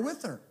had to bear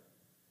with her.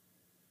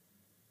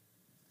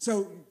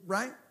 So,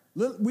 right?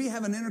 We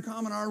have an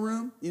intercom in our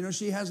room.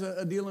 She has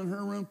a deal in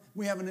her room.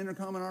 We have an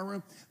intercom in our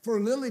room. For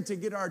Lily to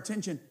get our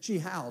attention, she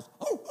howls.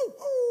 Oh, oh,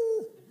 oh.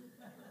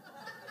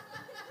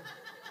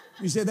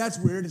 You say, that's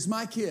weird. It's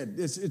my kid.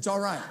 It's all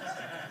right.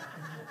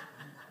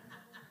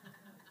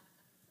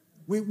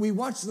 We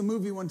watched the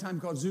movie one time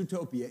called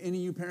Zootopia. Any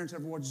of you parents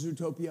ever watched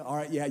Zootopia? All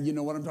right, yeah, you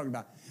know what I'm talking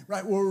about.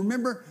 Right, well,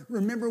 remember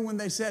when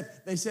they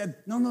said,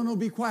 no,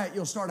 be quiet.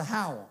 You'll start a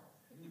howl.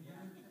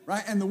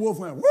 Right, and the wolf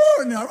went,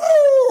 woo, now,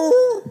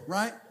 woo,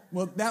 right?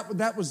 Well,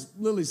 that was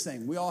Lily's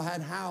thing. We all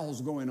had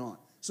howls going on.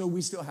 So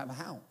we still have a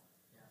howl.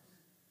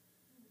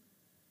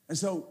 And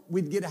so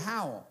we'd get a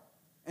howl.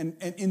 And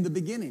in the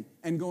beginning,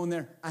 and go in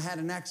there, I had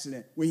an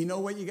accident. Well, you know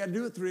what you got to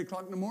do at 3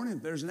 o'clock in the morning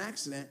if there's an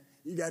accident?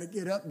 You got to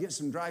get up, get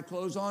some dry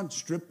clothes on,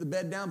 strip the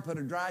bed down, put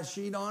a dry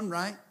sheet on,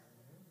 right?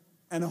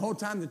 And the whole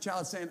time the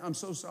child's saying, I'm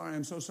so sorry,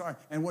 I'm so sorry.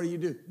 And what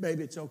do?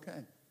 Baby, it's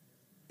okay.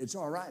 It's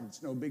all right.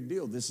 It's no big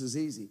deal. This is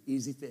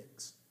easy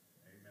fix.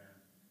 Amen.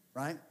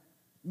 Right?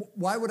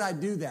 Why would I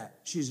do that?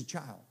 She's a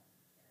child.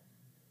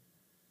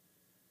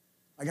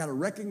 I got to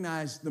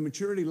recognize the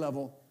maturity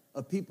level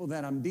of people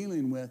that I'm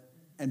dealing with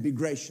and be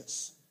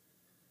gracious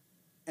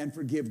and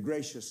forgive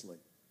graciously.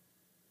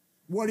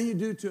 What do you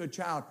do to a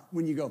child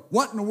when you go,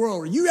 what in the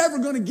world? Are you ever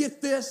going to get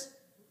this?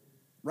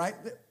 Right?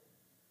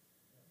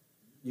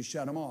 You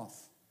shut them off.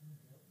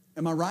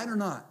 Am I right or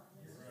not?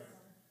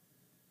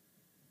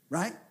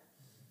 Right?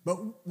 But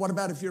what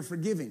about if you're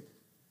forgiving?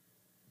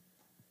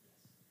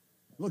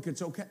 Look,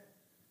 it's okay.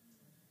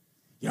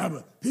 Yeah,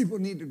 but people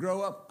need to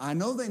grow up. I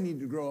know they need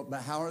to grow up,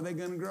 but how are they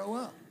going to grow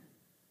up?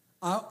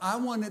 I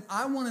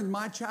wanted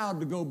my child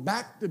to go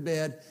back to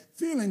bed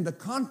feeling the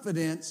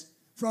confidence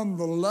from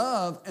the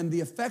love and the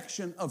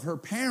affection of her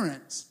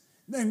parents,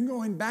 then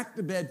going back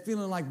to bed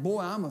feeling like, boy,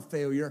 I'm a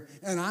failure,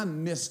 and I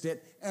missed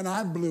it, and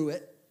I blew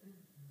it.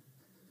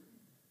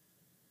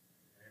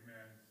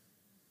 Amen.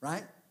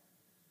 Right?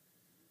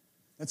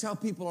 That's how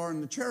people are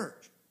in the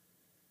church.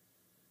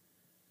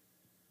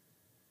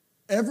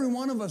 Every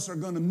one of us are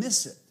going to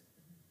miss it.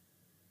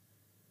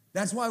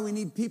 That's why we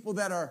need people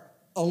that are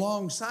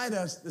alongside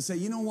us to say,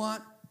 you know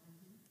what?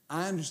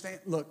 I understand.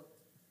 Look,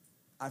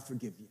 I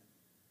forgive you.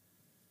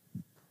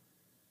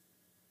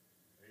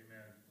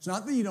 Amen. It's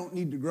not that you don't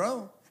need to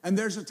grow. And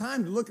there's a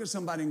time to look at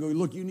somebody and go,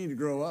 look, you need to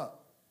grow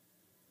up.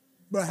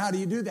 But how do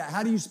you do that?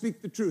 How do you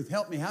speak the truth?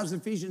 Help me. How does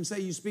Ephesians say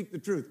you speak the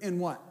truth? In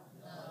what?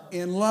 Love.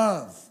 In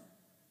love.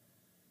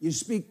 You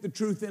speak the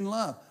truth in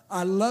love.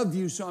 I love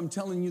you, so I'm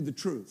telling you the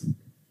truth.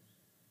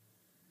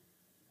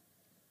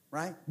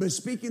 Right? But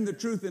speaking the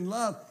truth in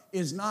love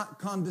is not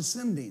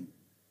condescending.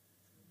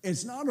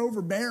 It's not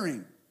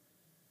overbearing.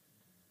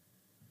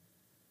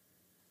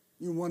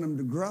 You want them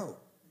to grow.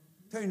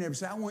 Tell your neighbor,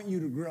 say, I want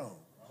you to grow.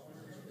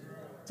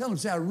 Tell them,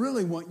 say, I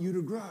really want you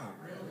to grow.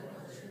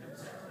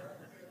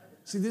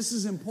 See, this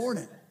is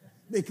important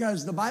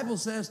because the Bible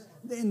says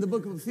in the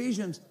book of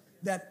Ephesians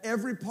that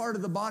every part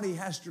of the body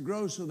has to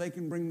grow so they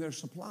can bring their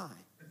supply.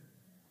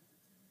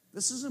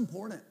 This is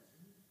important.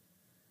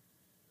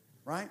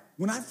 Right?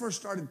 When I first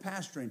started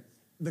pastoring,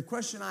 the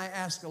question I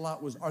asked a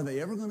lot was, are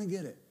they ever going to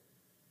get it?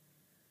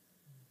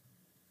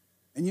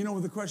 And you know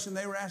what the question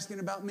they were asking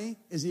about me?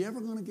 Is he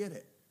ever going to get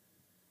it?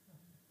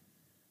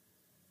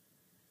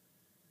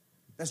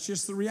 That's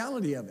just the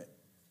reality of it.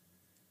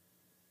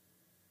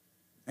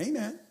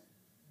 Amen.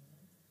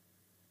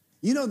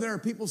 You know, there are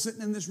people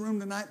sitting in this room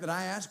tonight that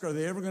I ask, are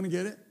they ever going to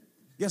get it?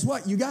 Guess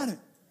what? You got it.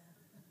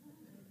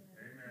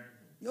 Amen.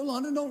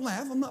 Yolanda, don't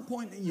laugh. I'm not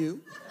pointing at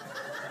you.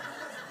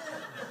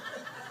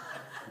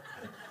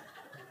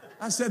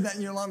 I said that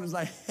and Yolanda's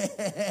like,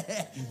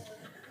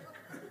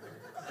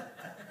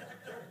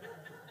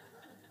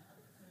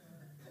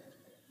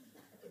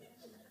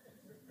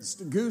 It's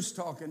the goose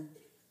talking.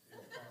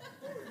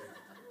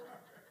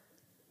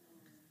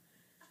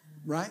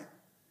 Right?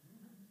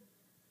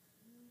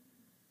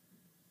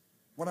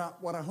 What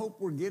I hope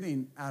we're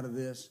getting out of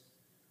this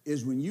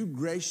is when you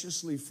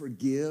graciously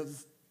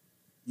forgive,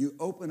 you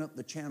open up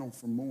the channel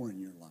for more in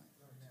your life.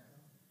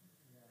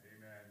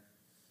 Amen.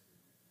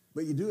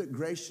 But you do it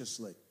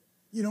graciously.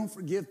 You don't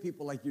forgive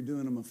people like you're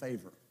doing them a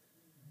favor.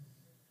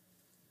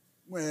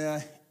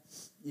 Well,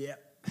 yeah,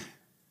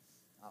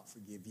 I'll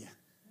forgive you.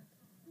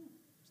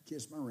 Just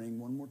kiss my ring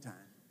one more time.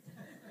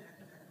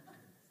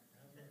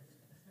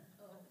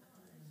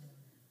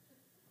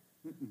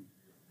 Mm-mm.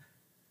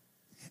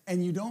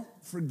 And you don't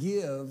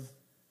forgive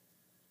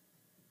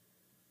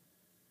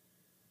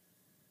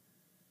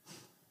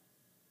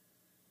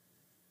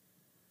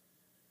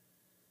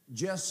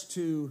just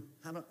to,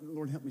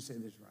 Lord, help me say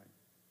this right.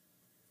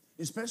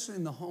 Especially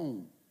in the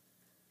home.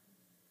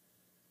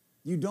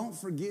 You don't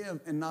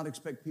forgive and not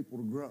expect people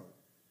to grow.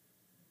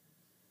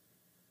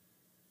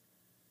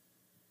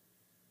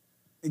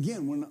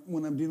 Again,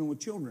 when I'm dealing with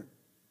children,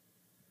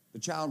 the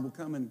child will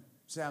come and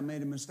say, I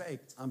made a mistake.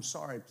 I'm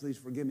sorry, please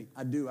forgive me.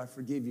 I do, I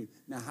forgive you.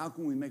 Now, how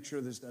can we make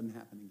sure this doesn't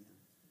happen again?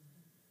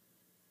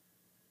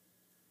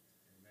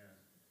 Amen.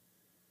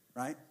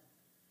 Right?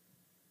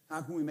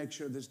 How can we make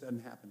sure this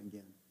doesn't happen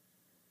again?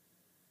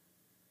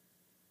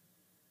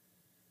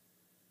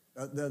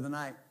 The other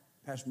night,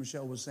 Pastor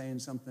Michelle was saying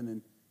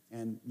something,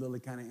 and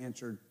Lily kind of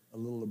answered a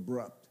little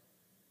abrupt.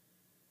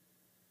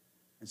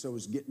 And so it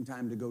was getting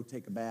time to go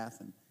take a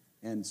bath,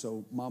 and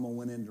so Mama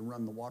went in to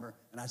run the water,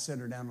 and I set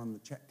her down on the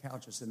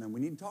couch. I said, now, we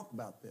need to talk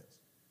about this.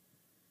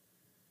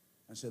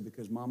 I said,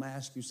 because Mama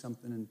asked you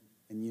something,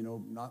 and you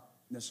know, not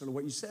necessarily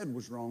what you said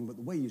was wrong, but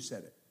the way you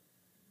said it.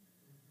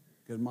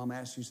 Because Mama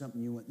asked you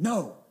something, you went,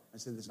 no. I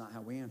said, that's not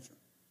how we answer.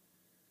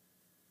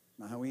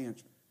 Not how we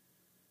answer.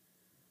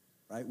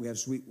 Right? We have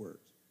sweet words.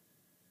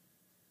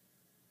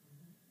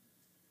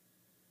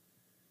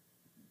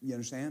 You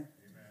understand?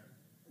 Amen.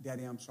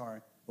 Daddy, I'm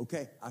sorry.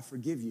 Okay, I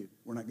forgive you.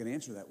 We're not going to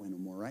answer that way no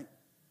more, right?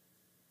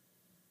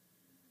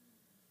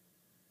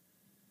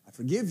 I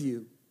forgive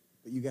you,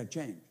 but you got to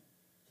change.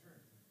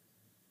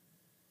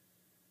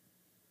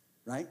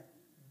 Right?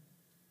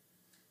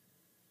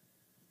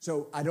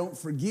 So I don't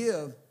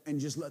forgive and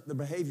just let the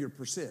behavior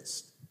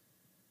persist.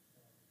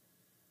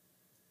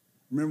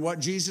 Remember what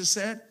Jesus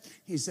said?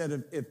 He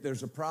said if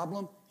there's a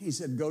problem, he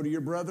said go to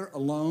your brother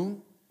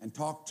alone and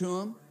talk to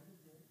him.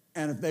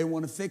 And if they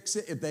want to fix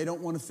it, if they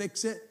don't want to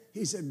fix it,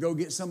 he said go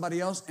get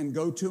somebody else and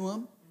go to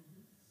them.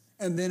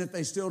 And then if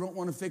they still don't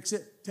want to fix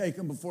it, take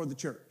them before the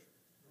church.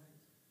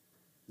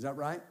 Is that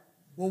right?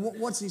 Well,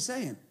 what's he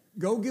saying?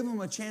 Go give them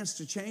a chance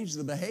to change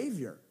the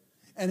behavior.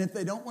 And if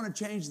they don't want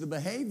to change the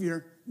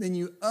behavior, then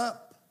you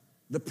up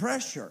the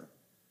pressure.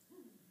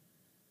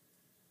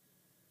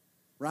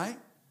 Right?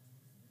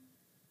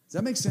 Does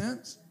that make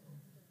sense?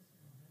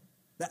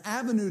 The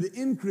avenue to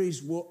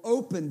increase will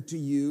open to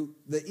you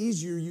the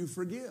easier you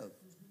forgive.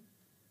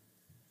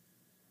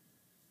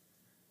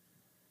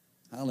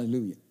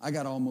 Hallelujah. I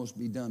got to almost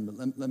be done, but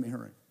let me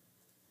hurry.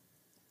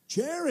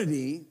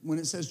 Charity, when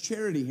it says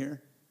charity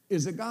here,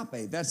 is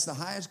agape. That's the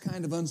highest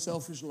kind of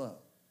unselfish love.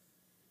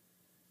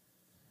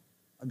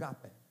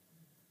 Agape.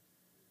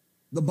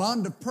 The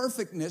bond of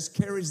perfectness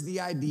carries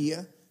the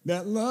idea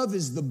that love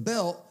is the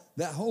belt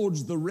that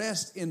holds the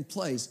rest in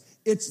place.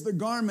 It's the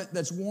garment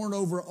that's worn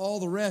over all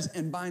the rest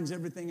and binds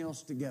everything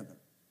else together.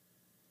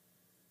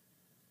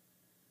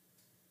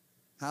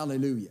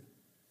 Hallelujah.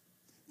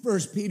 1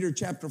 Peter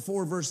chapter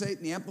 4, verse 8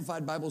 in the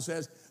Amplified Bible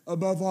says,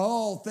 above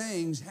all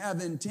things,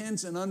 have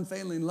intense and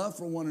unfailing love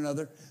for one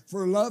another,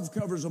 for love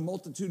covers a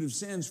multitude of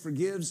sins,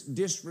 forgives,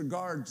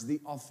 disregards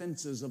the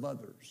offenses of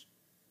others.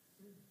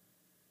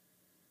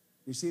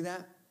 You see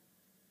that?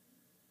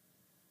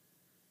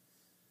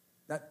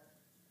 That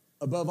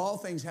above all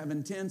things, have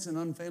intense and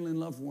unfailing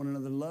love for one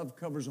another. Love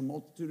covers a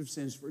multitude of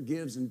sins,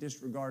 forgives, and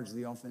disregards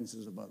the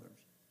offenses of others.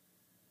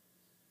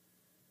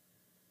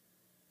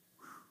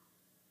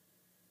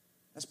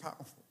 That's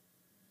powerful.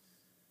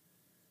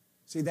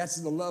 See, that's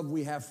the love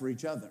we have for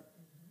each other.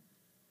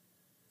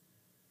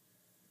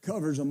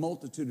 Covers a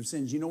multitude of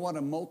sins. You know what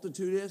a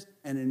multitude is?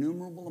 An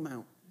innumerable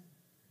amount.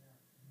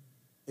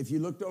 If you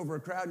looked over a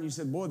crowd and you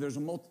said, boy, there's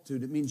a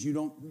multitude, it means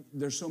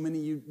there's so many,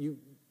 you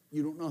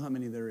don't know how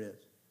many there is.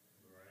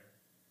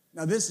 Right.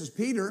 Now, this is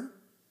Peter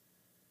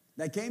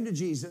that came to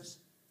Jesus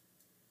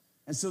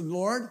and said,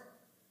 Lord,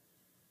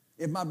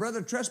 if my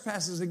brother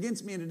trespasses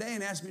against me today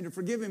and asks me to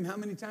forgive him, how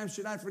many times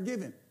should I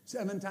forgive him?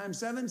 7 times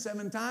 7?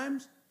 7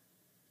 times?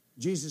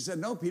 Jesus said,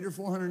 no, Peter,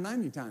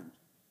 490 times.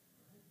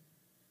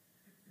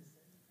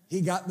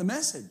 He got the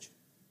message.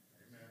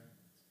 Amen.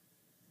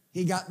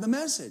 He got the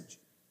message.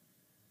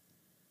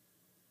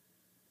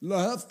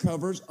 Love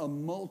covers a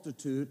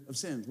multitude of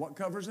sins. What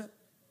covers it?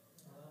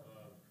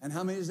 And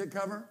how many does it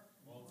cover?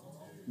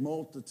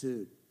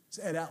 Multitude.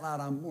 Say it out loud.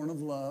 I'm born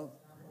of love.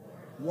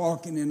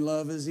 Walking in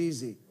love is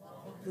easy.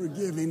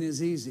 Forgiving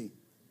is easy.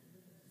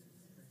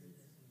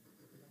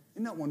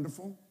 Isn't that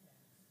wonderful?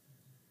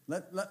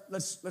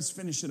 Let's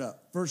finish it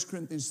up. 1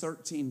 Corinthians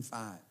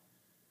 13:5.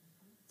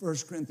 1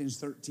 Corinthians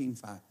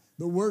 13:5.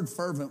 The word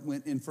fervent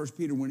went in 1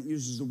 Peter when it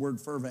uses the word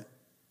fervent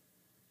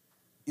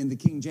in the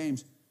King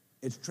James.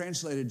 It's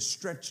translated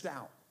stretched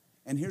out.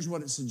 And here's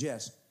what it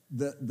suggests.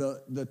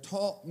 The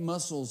taut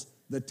muscles,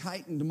 the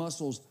tightened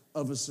muscles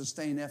of a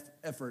sustained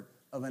effort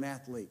of an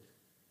athlete.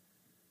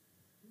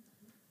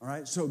 All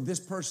right? So this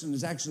person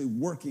is actually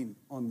working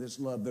on this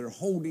love. They're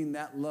holding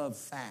that love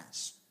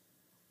fast.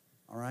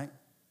 All right?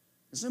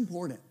 It's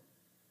important.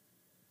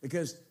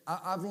 Because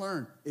I've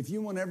learned, if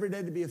you want every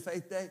day to be a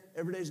faith day,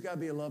 every day's got to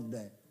be a love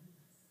day.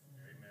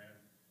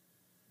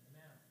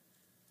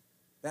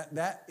 Amen.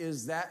 That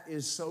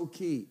is so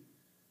key.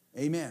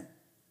 Amen.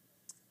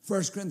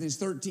 1 Corinthians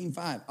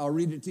 13:5. I'll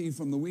read it to you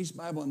from the Weiss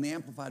Bible and the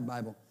Amplified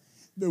Bible.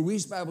 The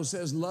Weiss Bible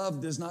says,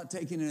 love does not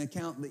take into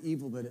account the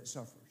evil that it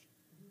suffers.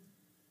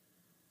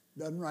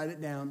 Doesn't write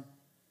it down.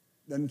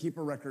 Doesn't keep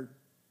a record.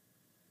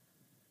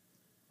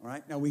 All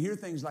right? Now, we hear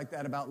things like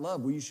that about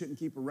love. Well, you shouldn't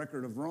keep a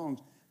record of wrongs.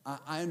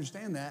 I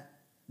understand that,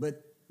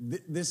 but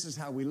this is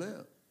how we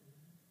live.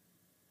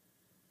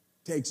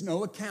 Takes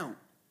no account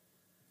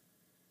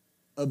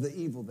of the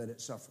evil that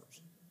it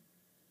suffers.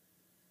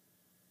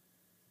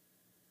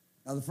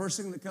 Now, the first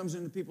thing that comes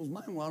into people's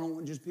mind, well, I don't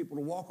want just people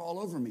to walk all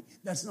over me.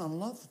 That's not a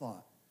love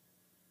thought.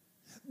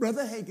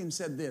 Brother Hagin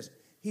said this.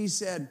 He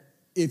said,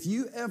 if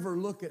you ever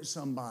look at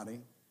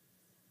somebody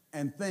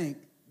and think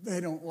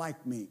they don't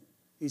like me,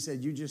 he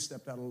said, you just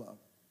stepped out of love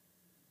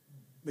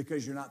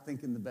because you're not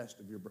thinking the best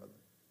of your brother.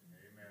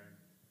 Amen.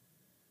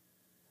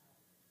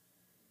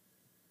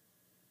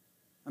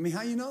 I mean,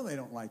 how you know they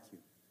don't like you?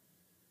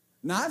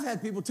 Now, I've had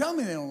people tell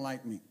me they don't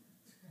like me.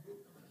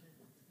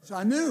 So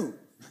I knew.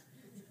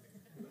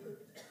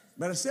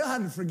 But I still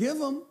had to forgive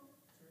them.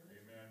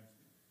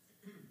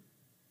 Amen.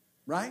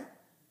 Right?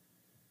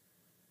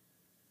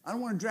 I don't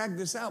want to drag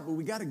this out, but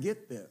we got to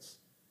get this.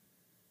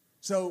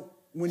 So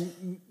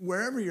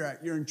wherever you're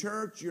at, you're in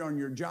church, you're on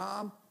your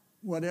job,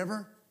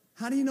 whatever,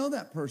 how do you know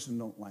that person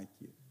don't like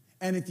you?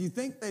 And if you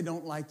think they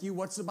don't like you,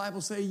 what's the Bible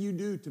say you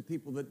do to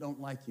people that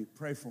don't like you?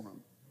 Pray for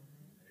them.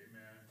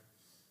 Amen.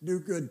 Do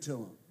good to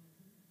them.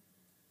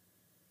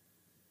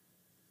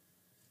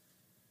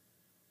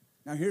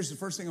 Now, here's the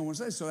first thing I want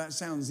to say. So that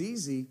sounds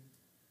easy,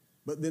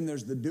 but then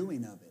there's the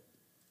doing of it.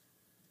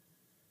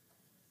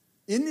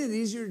 Isn't it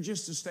easier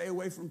just to stay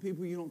away from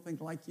people you don't think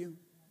like you?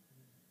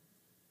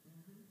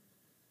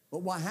 But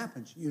what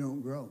happens? You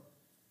don't grow.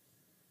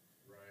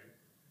 Right.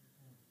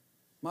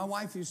 My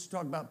wife used to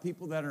talk about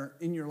people that are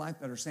in your life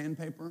that are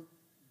sandpaper.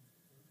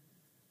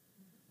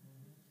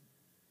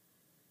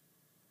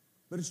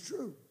 But it's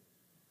true.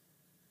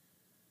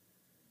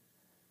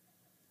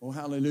 Oh,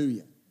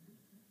 hallelujah.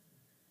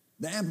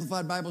 The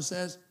Amplified Bible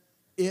says,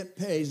 it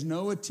pays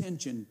no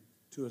attention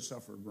to a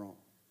suffered wrong.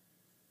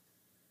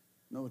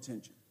 No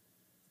attention.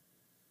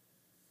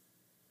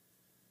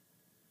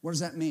 What does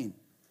that mean?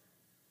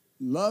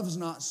 Love's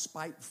not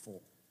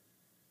spiteful.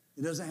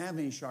 It doesn't have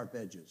any sharp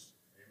edges.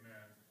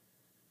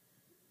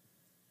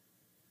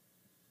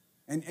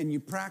 Amen. And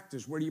you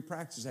practice. Where do you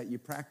practice at? You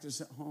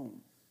practice at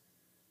home.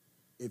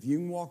 If you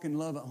can walk in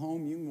love at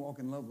home, you can walk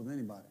in love with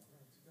anybody.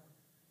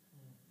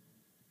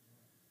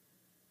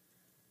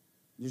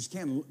 You just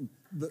can't.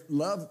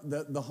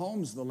 The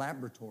home's the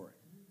laboratory.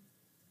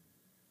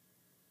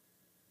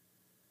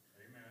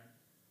 Amen.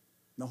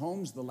 The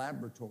home's the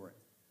laboratory.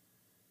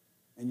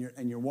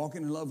 And you're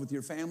walking in love with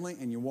your family,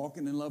 and you're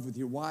walking in love with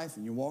your wife,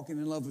 and you're walking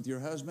in love with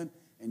your husband,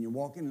 and you're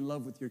walking in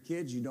love with your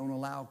kids. You don't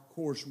allow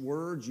coarse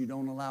words. You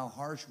don't allow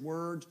harsh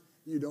words.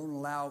 You don't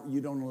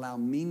allow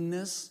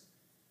meanness.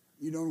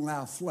 You don't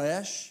allow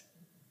flesh.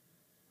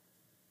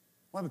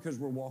 Why? Because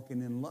we're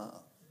walking in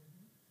love.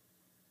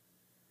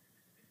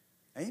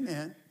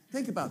 Amen.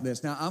 Think about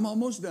this. Now, I'm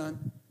almost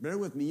done. Bear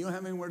with me. You don't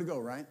have anywhere to go,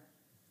 right?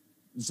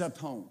 Except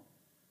home.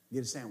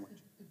 Get a sandwich.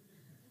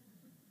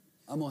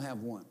 I'm going to have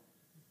one.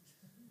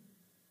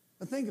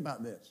 But think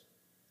about this.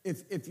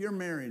 If you're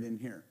married in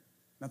here,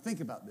 now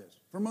think about this.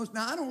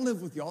 Now, I don't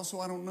live with y'all, so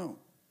I don't know.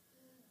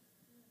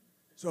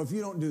 So if you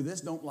don't do this,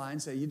 don't lie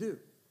and say you do.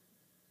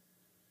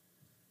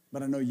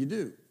 But I know you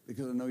do,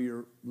 because I know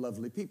you're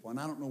lovely people. And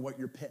I don't know what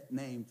your pet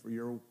name for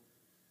your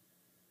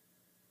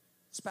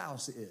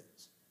spouse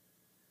is.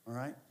 All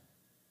right?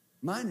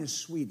 Mine is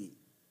Sweetie.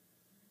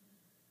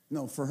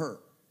 No, for her.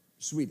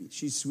 Sweetie.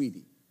 She's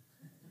Sweetie.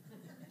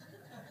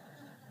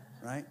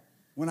 Right?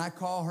 When I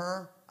call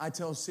her, I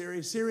tell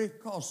Siri, Siri,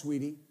 call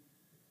Sweetie.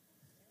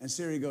 And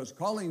Siri goes,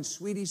 calling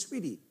Sweetie,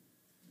 Sweetie.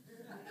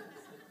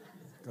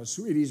 Because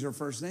Sweetie's her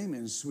first name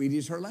and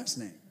Sweetie's her last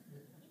name.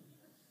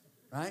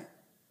 Right?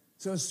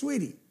 So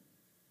Sweetie.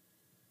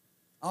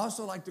 I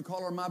also like to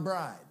call her my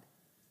bride.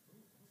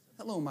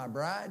 Hello, my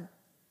bride.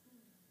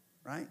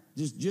 Right?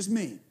 Just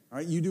me. All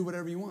right? You do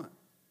whatever you want.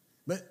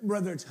 But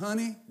whether it's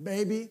honey,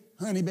 baby,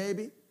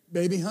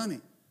 baby,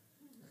 honey.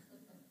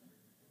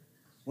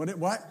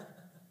 What?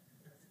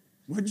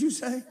 What'd you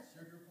say?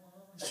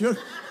 Sugar.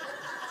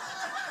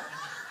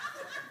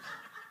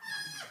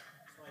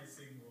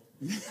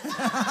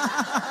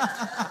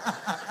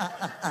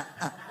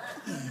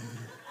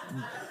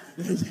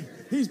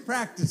 He's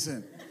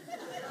practicing.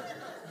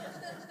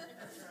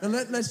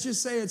 Let's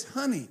just say it's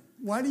honey.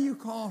 Why do you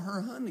call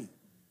her honey?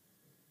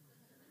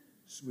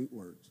 Sweet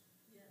words.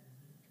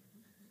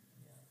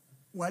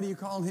 Why do you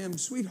call him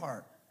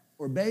sweetheart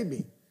or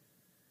baby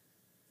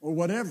or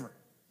whatever?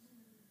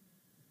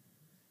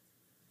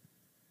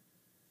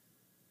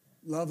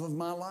 Love of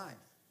my life.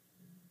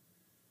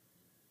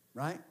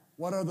 Right?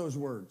 What are those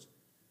words?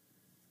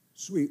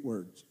 Sweet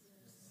words.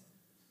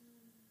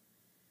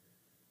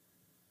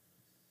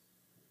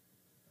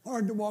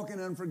 Hard to walk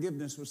in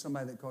unforgiveness with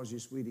somebody that calls you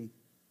sweetie,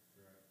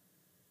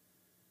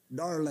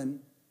 darling,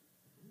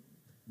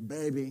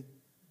 baby.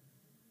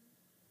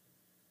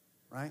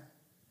 Right?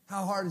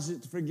 How hard is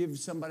it to forgive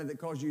somebody that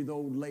calls you the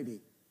old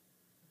lady?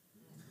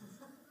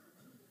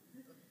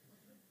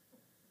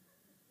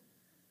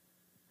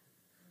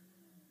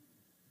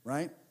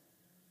 Right?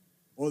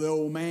 Or the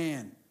old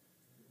man.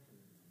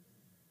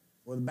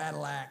 Or the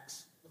battle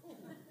axe.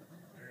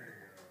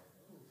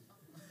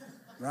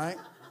 Right?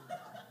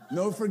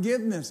 No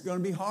forgiveness.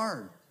 Going to be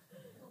hard.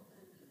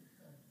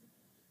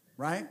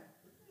 Right?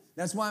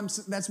 That's why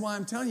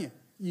I'm telling you.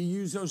 You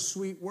use those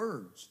sweet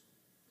words.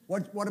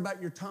 What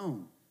about your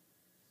tone?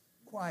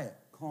 Quiet,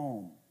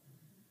 calm.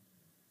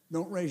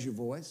 Don't raise your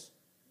voice.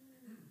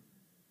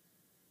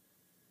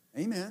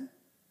 Amen.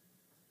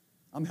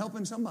 I'm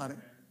helping somebody.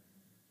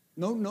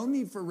 No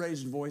need for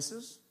raised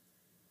voices.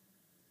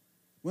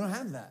 We don't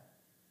have that.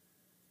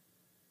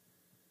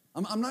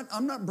 I'm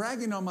not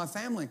bragging on my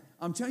family.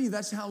 I'm telling you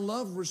that's how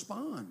love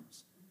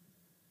responds.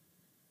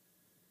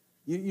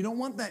 You don't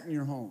want that in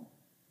your home.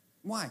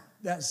 Why?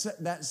 That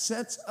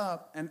sets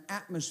up an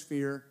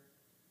atmosphere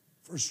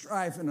for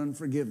strife and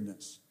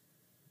unforgiveness.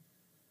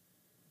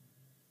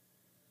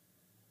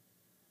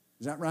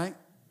 Is that right?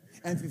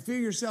 And if you feel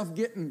yourself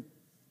getting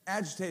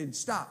agitated,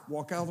 stop.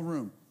 Walk out of the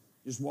room.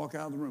 Just walk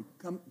out of the room.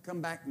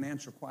 Come back and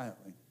answer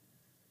quietly.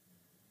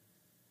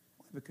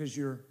 Why? Because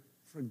you're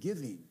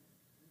forgiving.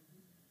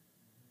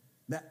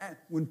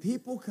 When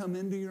people come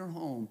into your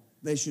home,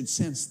 they should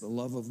sense the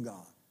love of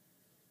God.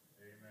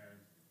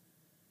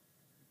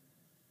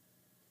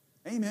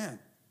 Amen. Amen.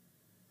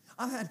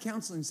 I've had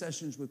counseling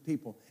sessions with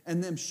people,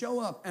 and them show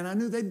up, and I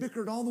knew they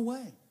bickered all the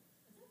way.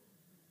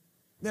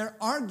 They're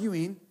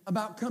arguing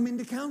about coming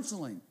to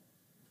counseling.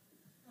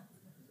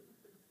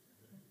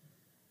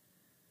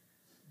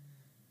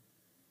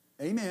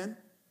 Amen.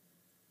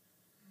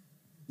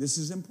 This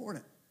is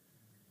important.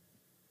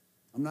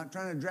 I'm not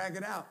trying to drag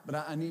it out, but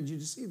I need you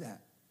to see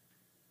that.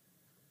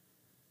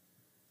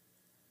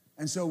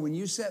 And so when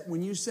you set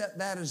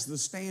that as the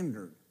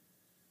standard,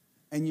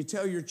 and you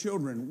tell your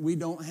children, we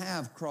don't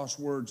have cross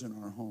words in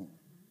our home.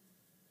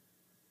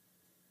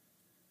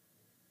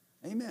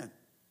 Amen.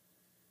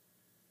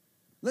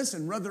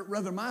 Listen,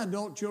 whether my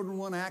adult children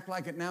want to act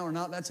like it now or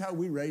not, that's how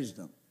we raised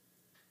them.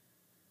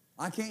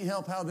 I can't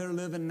help how they're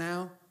living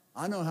now.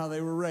 I know how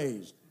they were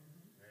raised.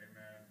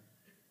 Amen.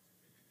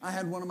 I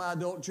had one of my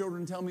adult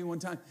children tell me one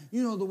time,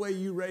 you know, the way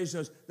you raised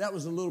us, that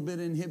was a little bit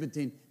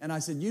inhibiting. And I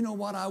said, you know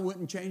what? I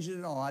wouldn't change it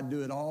at all. I'd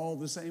do it all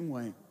the same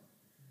way.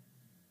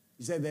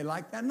 You say they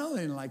like that? No,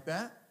 they didn't like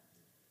that.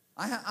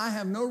 I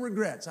have no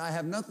regrets. I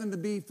have nothing to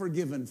be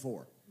forgiven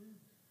for.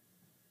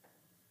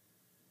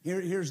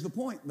 Here's the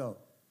point, though.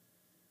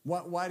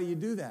 Why do you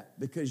do that?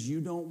 Because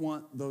you don't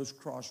want those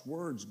cross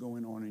words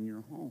going on in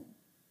your home.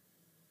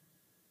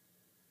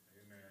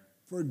 Amen.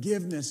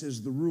 Forgiveness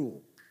is the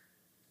rule.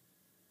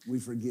 We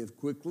forgive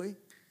quickly.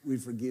 We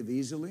forgive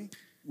easily.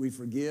 We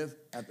forgive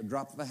at the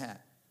drop of a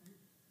hat.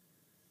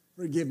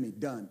 Forgive me.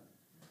 Done.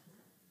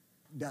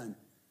 Done.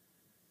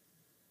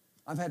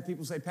 I've had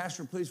people say,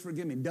 Pastor, please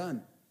forgive me.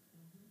 Done.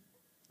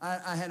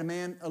 I had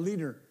a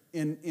leader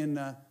in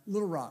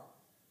Little Rock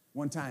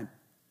one time.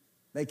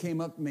 They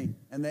came up to me,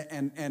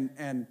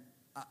 and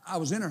I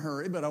was in a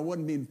hurry, but I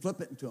wasn't being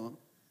flippant to them.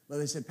 But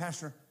they said,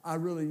 Pastor, I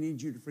really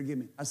need you to forgive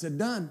me. I said,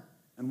 done,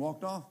 and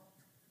walked off.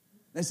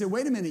 They said,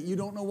 wait a minute, you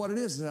don't know what it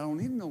is. I said, I don't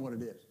need to know what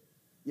it is.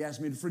 You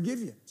asked me to forgive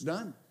you. It's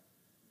done.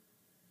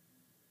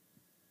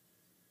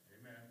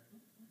 Amen.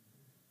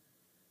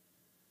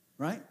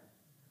 Right?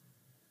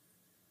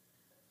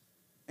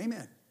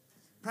 Amen.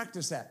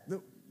 Practice that.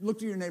 Look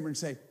to your neighbor and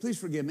say, please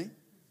forgive me.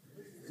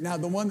 Now,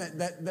 the one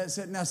that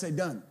said, now say,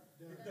 done.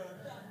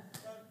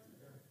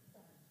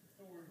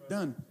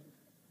 Done.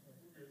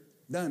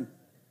 Done.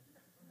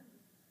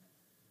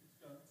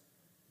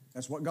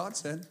 That's what God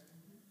said.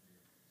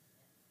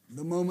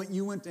 The moment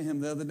you went to him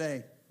the other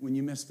day when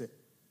you missed it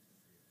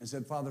and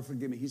said, Father,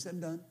 forgive me, he said,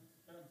 done.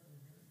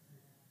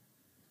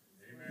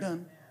 Amen.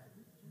 Done.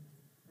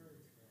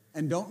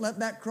 And don't let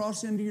that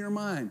cross into your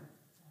mind.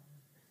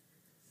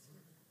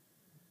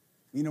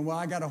 You know, well,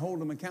 I got to hold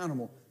him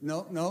accountable.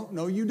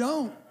 No, you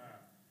don't.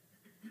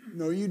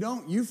 No, you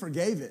don't. You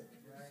forgave it.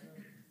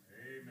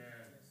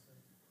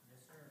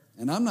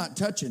 And I'm not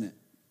touching it.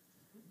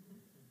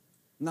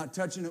 I'm not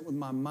touching it with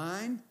my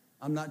mind.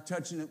 I'm not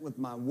touching it with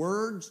my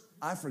words.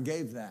 I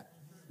forgave that.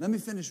 Let me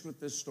finish with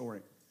this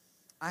story.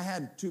 I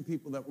had two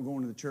people that were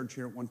going to the church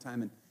here at one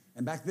time,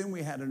 and back then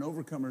we had an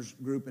overcomers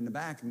group in the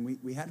back, and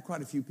we had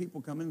quite a few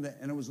people come in,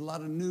 and it was a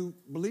lot of new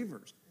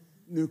believers,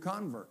 new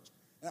converts.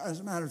 As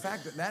a matter of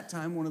fact, at that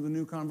time, one of the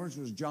new converts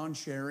was John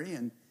Sherry,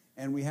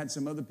 and we had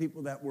some other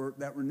people that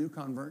were new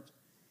converts.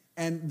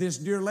 And this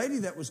dear lady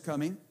that was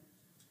coming,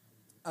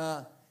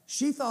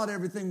 she thought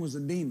everything was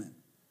a demon.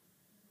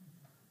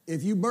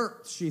 If you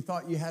burped, she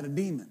thought you had a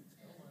demon.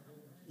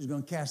 She was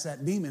going to cast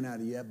that demon out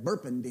of you, that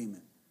burping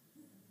demon.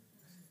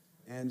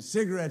 And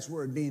cigarettes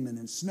were a demon,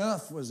 and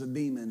snuff was a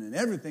demon, and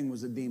everything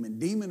was a demon.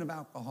 Demon of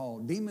alcohol,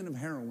 demon of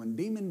heroin,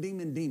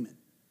 demon.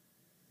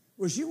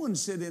 Well, she wouldn't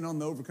sit in on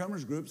the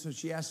overcomers group, so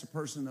she asked the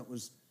person that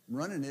was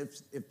running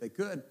it if they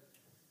could.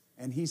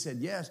 And he said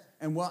yes.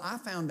 And well, I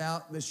found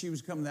out that she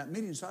was coming to that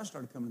meeting, so I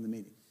started coming to the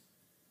meeting.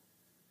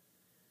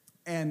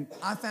 And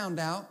I found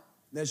out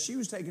that she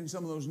was taking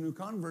some of those new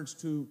converts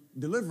to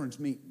deliverance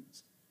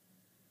meetings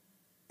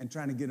and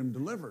trying to get them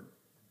delivered.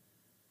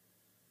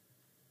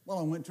 Well,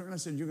 I went to her and I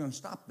said, you're going to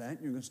stop that.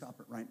 You're going to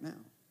stop it right now.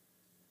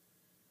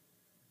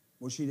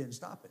 Well, she didn't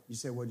stop it. You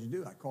say, what'd you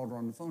do? I called her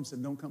on the phone and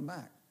said, don't come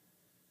back.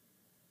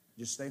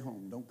 Just stay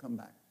home. Don't come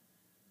back.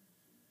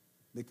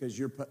 Because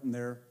you're putting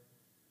their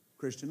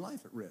Christian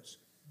life at risk.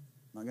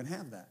 I'm not going to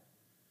have that.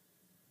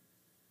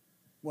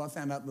 Well, I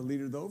found out the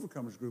leader of the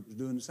Overcomers group was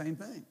doing the same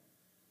thing.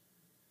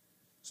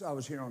 So I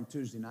was here on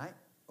Tuesday night.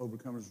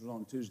 Overcomers was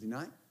on Tuesday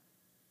night.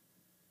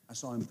 I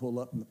saw him pull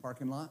up in the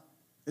parking lot.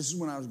 This is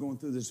when I was going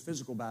through this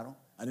physical battle.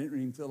 I didn't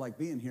even feel like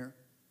being here,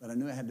 but I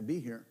knew I had to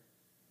be here.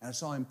 And I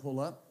saw him pull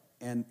up,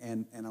 and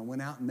I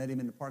went out and met him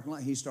in the parking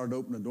lot. He started to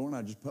open the door, and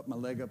I just put my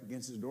leg up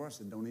against his door. I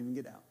said, don't even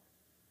get out.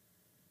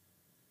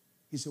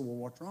 He said, well,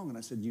 what's wrong? And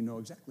I said, you know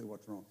exactly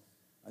what's wrong.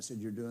 I said,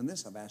 you're doing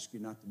this. I've asked you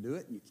not to do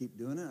it, and you keep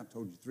doing it. I've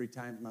told you 3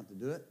 times not to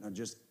do it.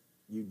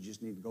 You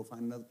just need to go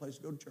find another place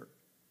to go to church.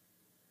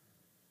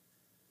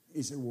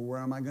 He said, well, where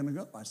am I going to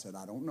go? I said,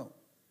 I don't know,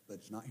 but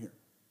it's not here.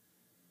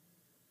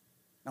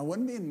 Now, I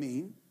wasn't being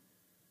mean.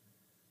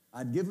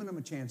 I'd given him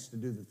a chance to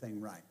do the thing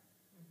right.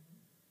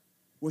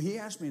 Well, he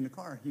asked me in the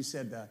car, he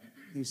said,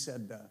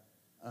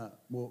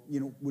 well,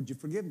 would you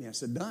forgive me? I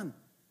said, done.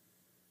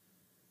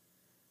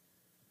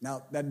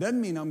 Now, that doesn't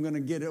mean I'm going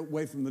to get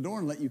away from the door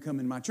and let you come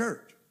in my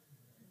church.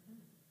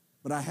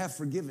 But I have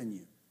forgiven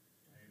you.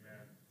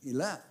 Amen. He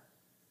left.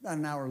 About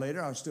an hour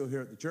later, I was still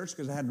here at the church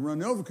because I had to run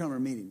the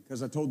overcomer meeting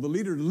because I told the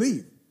leader to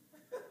leave.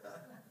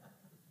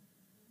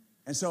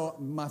 And so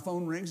my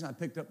phone rings, and I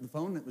picked up the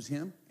phone. It was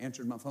him,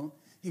 answered my phone.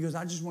 He goes,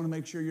 I just want to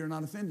make sure you're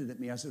not offended at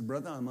me. I said,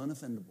 brother, I'm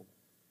unoffendable.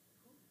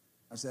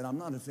 I said, I'm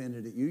not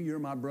offended at you. You're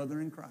my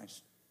brother in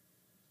Christ.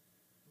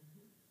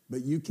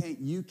 But you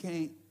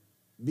can't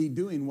be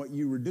doing what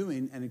you were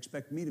doing and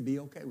expect me to be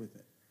okay with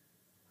it.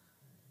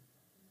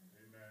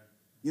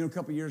 Amen. A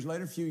couple years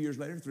later, a few years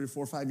later, 3 or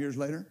 4 or 5 years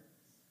later,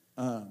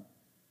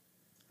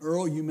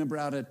 Earl, you remember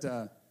out at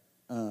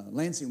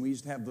Lansing, we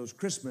used to have those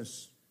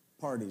Christmas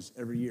parties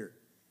every year.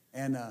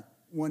 And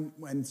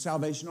when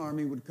Salvation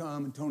Army would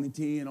come and Tony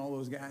T and all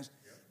those guys.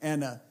 Yep.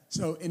 And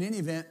so in any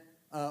event,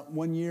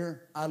 one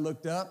year I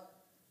looked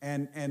up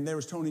and there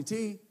was Tony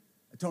T,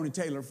 Tony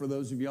Taylor, for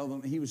those of y'all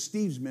don't know. He was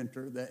Steve's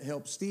mentor that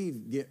helped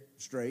Steve get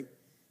straight.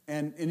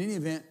 And in any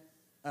event,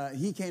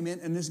 he came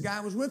in and this guy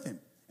was with him.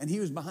 And he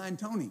was behind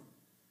Tony.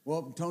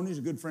 Well, Tony's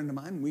a good friend of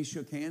mine. We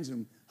shook hands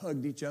and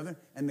hugged each other.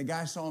 And the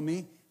guy saw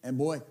me, and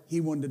boy,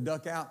 he wanted to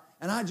duck out.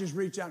 And I just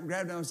reached out and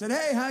grabbed him and said,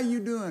 hey, how you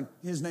doing?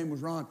 His name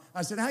was Ron.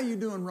 I said, how you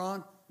doing,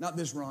 Ron? Not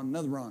this Ron,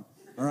 another Ron,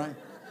 all right?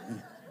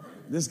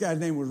 This guy's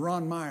name was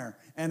Ron Meyer.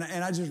 And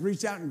I just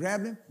reached out and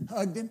grabbed him,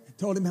 hugged him,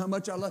 told him how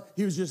much I loved him.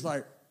 He was just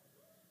like,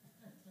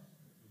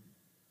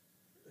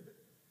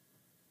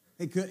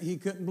 he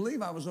couldn't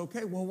believe I was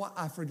okay. Well,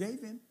 I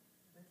forgave him.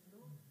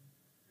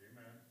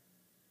 Amen.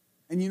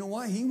 And you know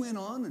what? He went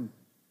on and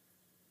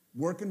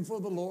working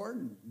for the Lord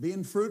and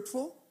being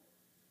fruitful.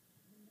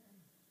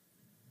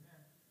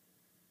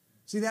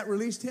 See, that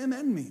released him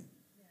and me.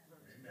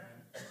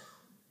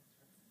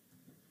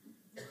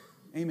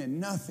 Amen.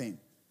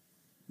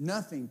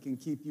 Nothing can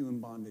keep you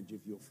in bondage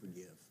if you'll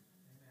forgive.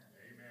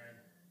 Amen.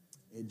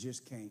 It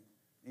just can't.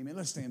 Amen.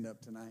 Let's stand up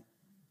tonight.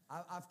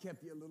 I've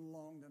kept you a little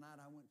long tonight.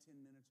 I went 10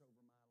 minutes over.